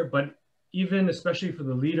leader, but even especially for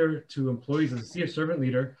the leader to employees as a servant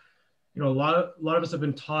leader, a lot of us have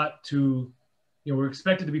been taught to, we're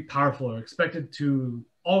expected to be powerful or expected to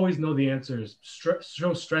always know the answers,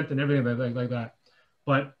 show strength and everything like that.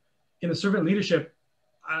 But in the servant leadership,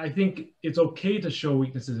 I think it's okay to show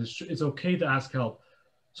weaknesses. It's okay to ask help.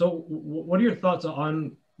 So what are your thoughts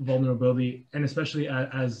on vulnerability, and especially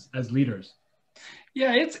as leaders?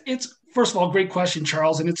 Yeah, it's first of all, great question,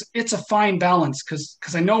 Charles. And it's a fine balance because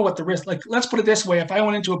I know what the risk, like, let's put it this way. If I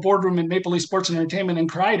went into a boardroom in Maple Leaf Sports and Entertainment and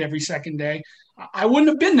cried every second day, I wouldn't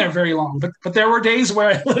have been there very long. But there were days where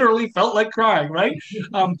I literally felt like crying, right?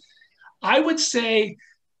 I would say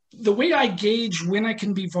the way I gauge when I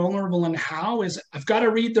can be vulnerable and how is I've got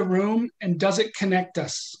to read the room, and does it connect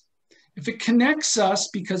us? If it connects us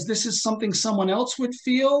because this is something someone else would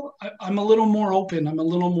feel, I'm a little more open. I'm a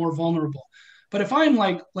little more vulnerable. But if I'm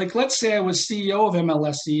like let's say I was CEO of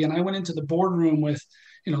MLSE and I went into the boardroom with,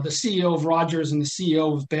 the CEO of Rogers and the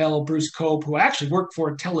CEO of Bell, Bruce Cope, who I actually worked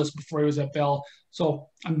for at TELUS before he was at Bell. So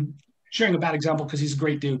I'm sharing a bad example because he's a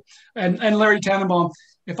great dude. And Larry Tannenbaum.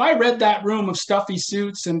 If I read that room of stuffy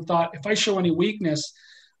suits and thought, if I show any weakness,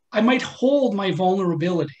 I might hold my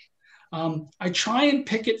vulnerability. I try and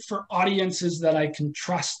pick it for audiences that I can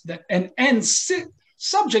trust and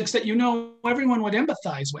subjects that everyone would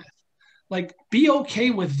empathize with. Like, be okay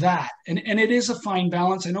with that. And it is a fine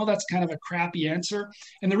balance. I know that's kind of a crappy answer.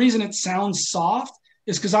 And the reason it sounds soft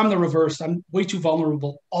is because I'm the reverse. I'm way too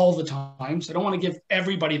vulnerable all the time. So I don't want to give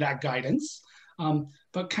everybody that guidance.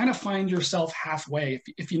 But kind of find yourself halfway.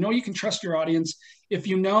 If you know you can trust your audience, if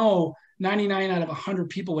 99 out of 100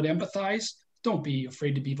 people would empathize, don't be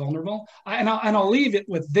afraid to be vulnerable. And I'll leave it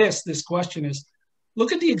with this. This question is,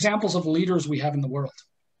 look at the examples of leaders we have in the world.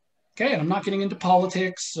 Okay, and I'm not getting into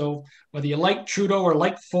politics. So whether you like Trudeau or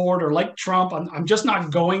like Ford or like Trump, I'm just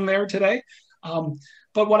not going there today.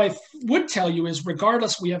 But what I would tell you is,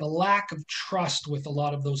 regardless, we have a lack of trust with a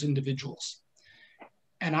lot of those individuals.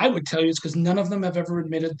 And I would tell you it's because none of them have ever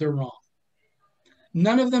admitted they're wrong.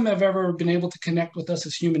 None of them have ever been able to connect with us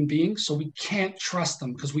as human beings, so we can't trust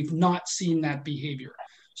them because we've not seen that behavior.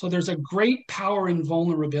 So there's a great power in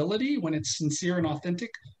vulnerability when it's sincere and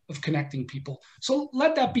authentic of connecting people. So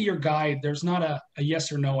let that be your guide. There's not a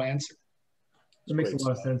yes or no answer. That makes a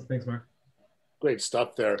lot of sense. Thanks, Mark. Great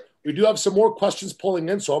stuff there. We do have some more questions pulling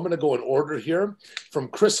in, so I'm going to go in order here. From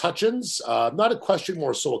Chris Hutchins, not a question,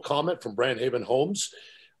 more so a comment from Brandhaven Homes.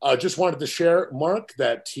 Just wanted to share, Mark,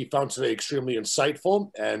 that he found today extremely insightful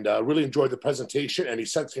and really enjoyed the presentation, and he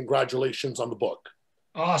sends congratulations on the book.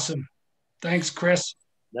 Awesome. Thanks, Chris.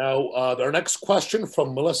 Now, our next question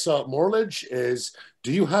from Melissa Morledge is,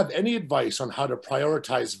 do you have any advice on how to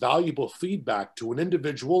prioritize valuable feedback to an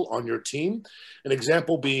individual on your team? An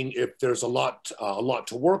example being, if there's a lot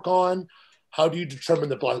to work on, how do you determine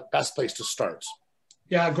the best place to start?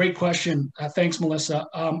 Yeah, great question. Thanks, Melissa.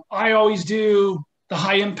 I always do the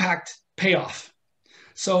high impact payoff.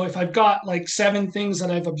 So if I've got like 7 things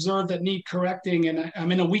that I've observed that need correcting, and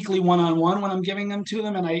I'm in a weekly one-on-one when I'm giving them to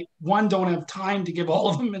them, and I don't have time to give all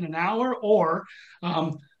of them in an hour, or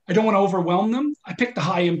I I don't want to overwhelm them. I pick the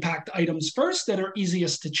high impact items first that are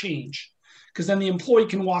easiest to change, because then the employee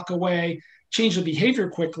can walk away, change the behavior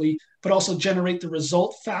quickly, but also generate the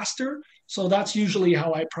result faster. So that's usually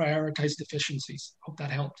how I prioritize deficiencies. Hope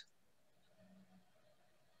that helped.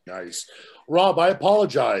 Nice. Rob, I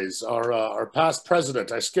apologize. Our past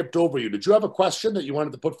president, I skipped over you. Did you have a question that you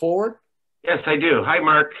wanted to put forward? Yes, I do. Hi,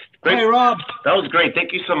 Mark. Great. Hi, Rob. That was great.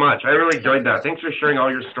 Thank you so much. I really enjoyed that. Thanks for sharing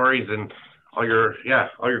all your stories and all your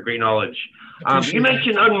great knowledge. You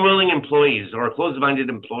mentioned unwilling employees or closed-minded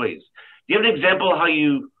employees. Do you have an example how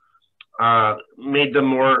you made them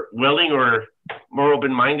more willing or more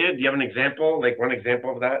open-minded? Do you have an example, like one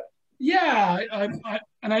example of that? Yeah,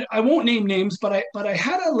 I won't name names, but I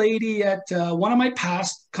had a lady at one of my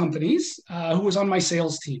past companies who was on my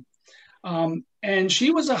sales team, and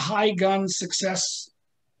she was a high gun success,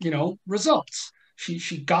 results.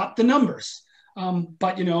 She got the numbers,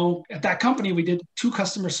 but at that company we did 2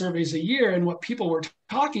 customer surveys a year, and what people were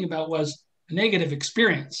talking about was a negative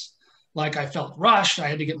experience. Like, I felt rushed. I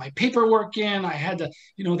had to get my paperwork in. I had to,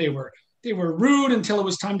 they were rude until it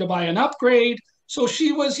was time to buy an upgrade. So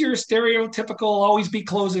she was your stereotypical always be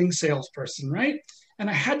closing salesperson, right? And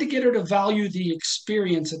I had to get her to value the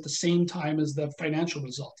experience at the same time as the financial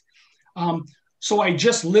result. So I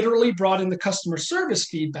just literally brought in the customer service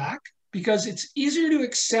feedback, because it's easier to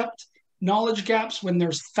accept knowledge gaps when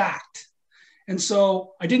there's fact. And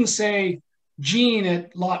so I didn't say, Gene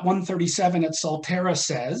at lot 137 at Solterra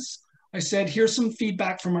says. I said, here's some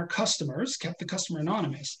feedback from our customers, kept the customer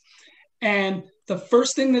anonymous. And the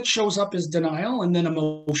first thing that shows up is denial and then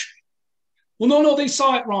emotion. Well, no, they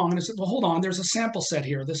saw it wrong. And I said, well, hold on, there's a sample set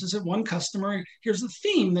here. This isn't one customer. Here's the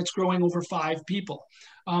theme that's growing over 5 people.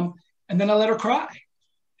 And then I let her cry.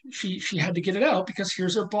 She had to get it out, because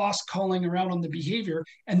here's her boss calling her out on the behavior.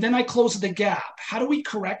 And then I closed the gap. How do we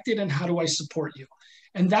correct it, and how do I support you?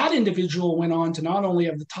 And that individual went on to not only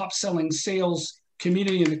have the top selling sales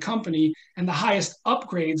community in the company and the highest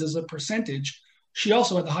upgrades as a percentage, she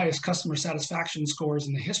also had the highest customer satisfaction scores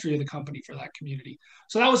in the history of the company for that community.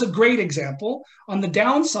 So that was a great example. On the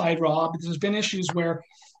downside, Rob, there's been issues where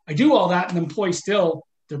I do all that and the employee still,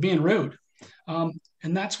 they're being rude.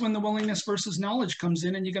 And that's when the willingness versus knowledge comes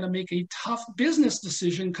in, and you got to make a tough business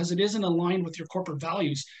decision, because it isn't aligned with your corporate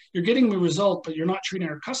values. You're getting the result, but you're not treating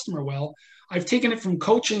our customer well. I've taken it from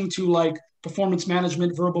coaching to like performance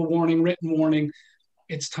management, verbal warning, written warning.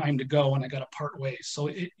 It's time to go, and I got to part ways. So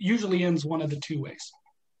it usually ends one of the 2 ways.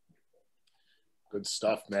 Good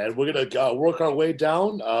stuff, man. We're going to work our way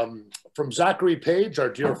down. From Zachary Page, our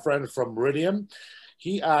dear friend from Meridian,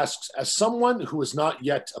 he asks, as someone who is not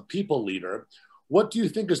yet a people leader, what do you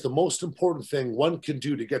think is the most important thing one can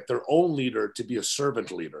do to get their own leader to be a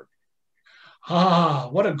servant leader?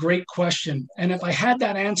 What a great question. And if I had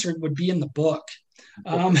that answer, it would be in the book.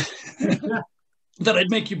 That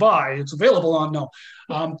I'd make you buy. It's available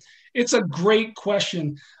on it's a great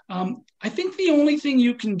question. I think the only thing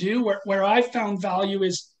you can do where I've found value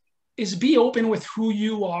is be open with who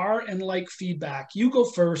you are and like feedback. You go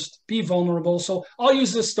first, be vulnerable. So I'll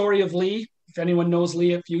use this story of Lee. If anyone knows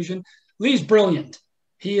Lee at Fusion, Lee's brilliant.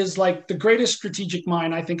 He is like the greatest strategic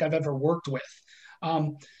mind I think I've ever worked with.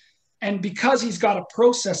 And because he's got a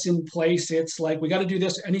process in place, it's like, we got to do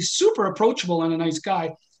this. And he's super approachable and a nice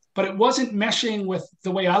guy, but it wasn't meshing with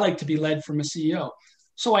the way I like to be led from a CEO.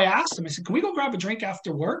 So I asked him, I said, can we go grab a drink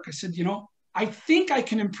after work? I said, I think I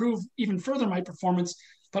can improve even further my performance,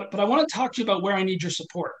 but I want to talk to you about where I need your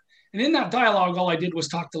support. And in that dialogue, all I did was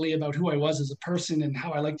talk to Lee about who I was as a person and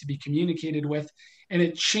how I like to be communicated with. And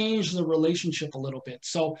it changed the relationship a little bit.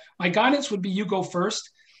 So my guidance would be, you go first.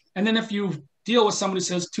 And then if you deal with somebody who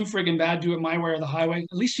says too friggin' bad, do it my way or the highway,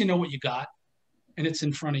 at least you know what you got and it's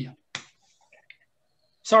in front of you.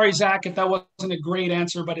 Sorry, Zach, if that wasn't a great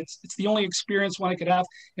answer, but it's the only experience one I could have.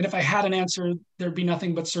 And if I had an answer, there'd be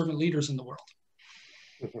nothing but servant leaders in the world.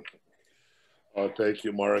 Oh, thank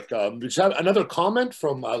you, Mark. We just have another comment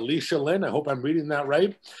from Alicia Lynn. I hope I'm reading that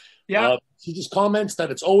right. Yeah. She just comments that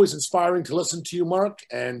it's always inspiring to listen to you, Mark,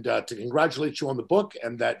 and to congratulate you on the book,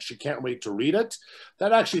 and that she can't wait to read it.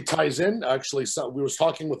 That actually ties in. Actually, so we were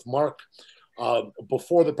talking with Mark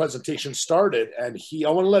before the presentation started, and I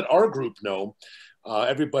want to let our group know,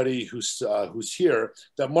 everybody who's here,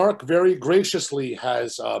 that Mark very graciously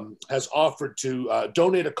has offered to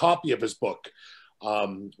donate a copy of his book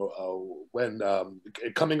when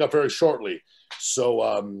coming up very shortly.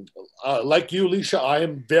 So like you, Alicia, I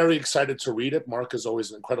am very excited to read it. Mark is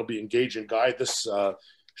always an incredibly engaging guy. This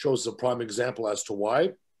shows a prime example as to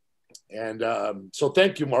why. And so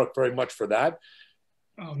thank you, Mark, very much for that.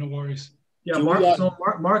 Oh, no worries. Yeah,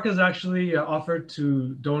 Mark has actually offered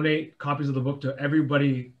to donate copies of the book to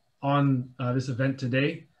everybody on this event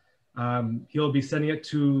today. He'll be sending it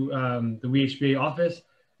to the WHBA office,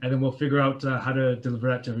 and then we'll figure out how to deliver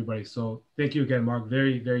that to everybody. So thank you again, Marc.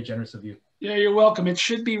 Very, very generous of you. Yeah, you're welcome. It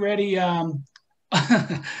should be ready.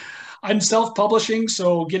 I'm self-publishing,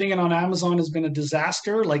 so getting it on Amazon has been a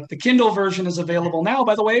disaster. Like the Kindle version is available now,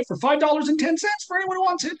 by the way, for $5.10 for anyone who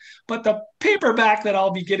wants it. But the paperback that I'll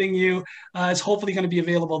be getting you is hopefully going to be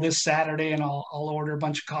available this Saturday, and I'll order a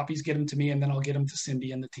bunch of copies, get them to me, and then I'll get them to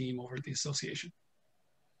Cindy and the team over at the association.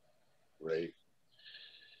 Great.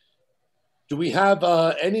 Do we have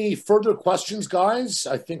any further questions, guys?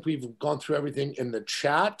 I think we've gone through everything in the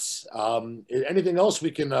chat. Anything else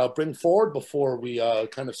we can bring forward before we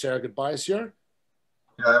kind of say our goodbyes here?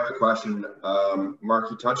 Yeah, I have a question.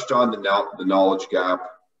 Marc, you touched on the knowledge gap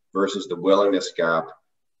versus the willingness gap.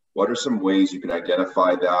 What are some ways you can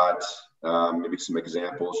identify that? Maybe some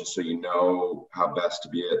examples, just so you know how best to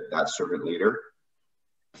be that servant leader.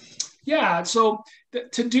 Yeah, so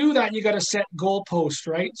to do that, you got to set goalposts,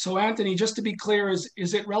 right? So Anthony, just to be clear, is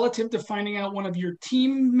it relative to finding out one of your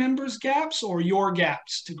team members' gaps or your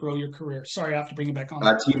gaps to grow your career? Sorry, I have to bring it back on.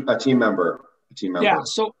 A team member. Yeah,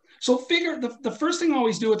 so figure the first thing I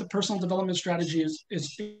always do with the personal development strategy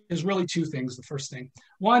is really two things. The first thing,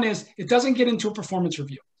 one is it doesn't get into a performance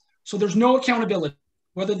review. So there's no accountability.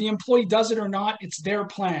 Whether the employee does it or not, it's their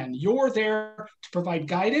plan. You're there to provide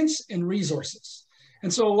guidance and resources.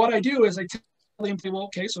 And so what I do is I tell the employee, well,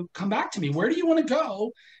 okay, so come back to me. Where do you want to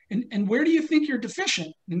go? And where do you think you're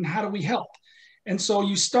deficient? And how do we help? And so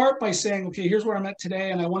you start by saying, okay, here's where I'm at today,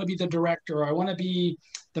 and I want to be the director, or I want to be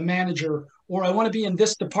the manager, or I want to be in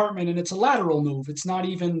this department, and it's a lateral move. It's not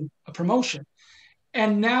even a promotion.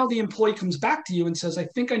 And now the employee comes back to you and says, I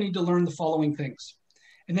think I need to learn the following things.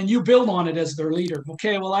 And then you build on it as their leader.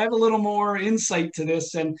 Okay, well, I have a little more insight to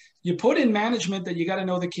this. And you put in management that you got to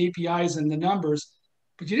know the KPIs and the numbers,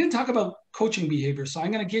 but you didn't talk about coaching behavior. So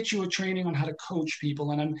I'm going to get you a training on how to coach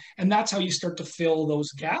people. And that's how you start to fill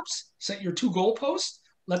those gaps. Set your two goalposts,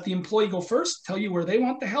 let the employee go first, tell you where they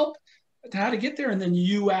want the help, to how to get there, and then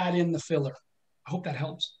you add in the filler. I hope that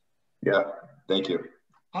helps. Yeah, thank you.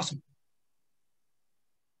 Awesome.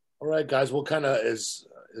 All right, guys, what kind of is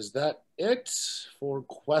that it for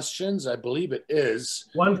questions? I believe it is.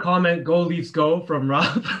 One comment, go Leafs go, from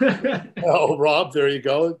Rob. Oh, Rob, there you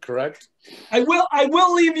go. Correct. I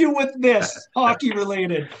will leave you with this, hockey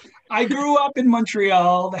related. I grew up in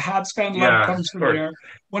Montreal. The Habs fan love comes from there.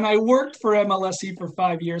 When I worked for MLSE for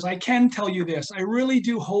 5 years, I can tell you this. I really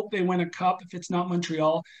do hope they win a cup if it's not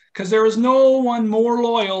Montreal, because there is no one more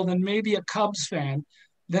loyal than maybe a Cubs fan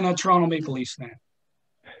than a Toronto Maple Leafs fan.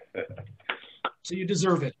 So you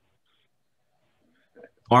deserve it.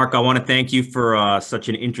 Marc, I want to thank you for such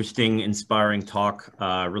an interesting, inspiring talk.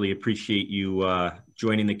 Really appreciate you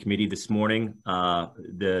joining the committee this morning.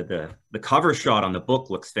 The cover shot on the book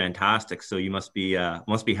looks fantastic, so you must be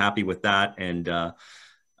happy with that. And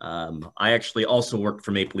I actually also worked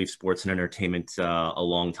for Maple Leaf Sports and Entertainment a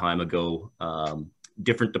long time ago.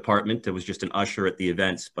 Different department. I was just an usher at the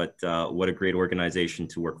events, but what a great organization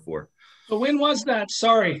to work for. So when was that?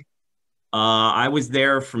 Sorry. I was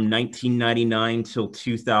there from 1999 till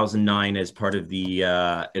 2009 as part of the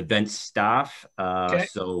event staff. Okay.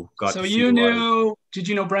 So you knew, did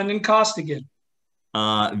you know Brendan Costigan?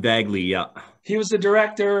 Vaguely, yeah. He was the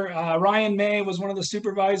director. Ryan May was one of the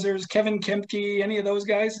supervisors. Kevin Kempke, any of those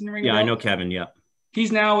guys in the ring? Yeah, I know Kevin, yeah.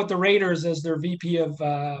 He's now with the Raiders as their VP of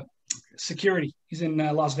security. He's in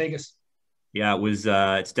Las Vegas. Yeah,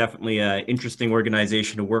 it's definitely an interesting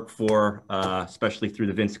organization to work for, especially through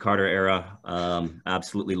the Vince Carter era.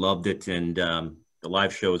 Absolutely loved it, and the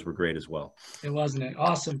live shows were great as well. It wasn't it?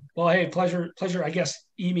 Awesome. Well, hey, pleasure, I guess,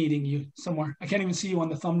 e-meeting you somewhere. I can't even see you on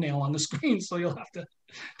the thumbnail on the screen, so you'll have to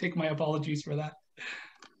take my apologies for that.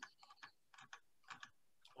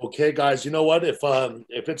 Okay, guys, you know what? If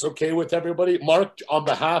it's okay with everybody, Marc, on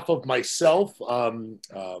behalf of myself,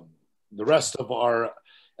 the rest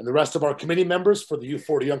of our committee members for the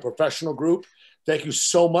U40 Young Professional Group, thank you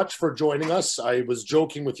so much for joining us. I was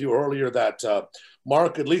joking with you earlier that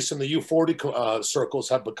Marc, at least in the U40 circles,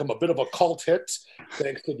 have become a bit of a cult hit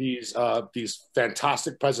thanks to these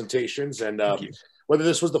fantastic presentations. And whether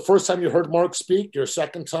this was the first time you heard Marc speak, your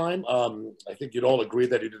second time, I think you'd all agree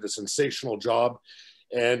that he did a sensational job.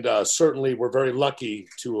 And certainly we're very lucky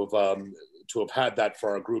to have had that for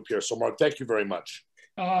our group here. So Marc, thank you very much.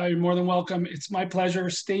 You're more than welcome. It's my pleasure.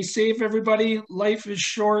 Stay safe, everybody. Life is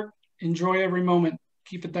short. Enjoy every moment.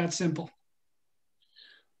 Keep it that simple.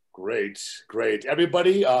 Great.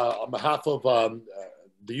 Everybody, on behalf of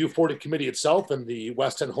the U40 committee itself and the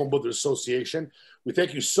West End Homebuilders Association, we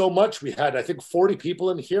thank you so much. We had, I think, 40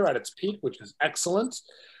 people in here at its peak, which is excellent.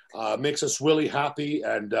 Makes us really happy.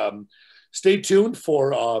 And stay tuned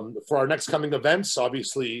for our next coming events.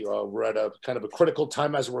 Obviously, we're at a kind of a critical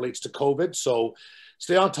time as it relates to COVID. So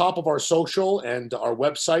stay on top of our social and our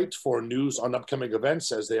website for news on upcoming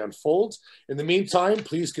events as they unfold. In the meantime,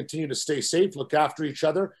 please continue to stay safe, look after each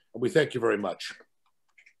other, and we thank you very much.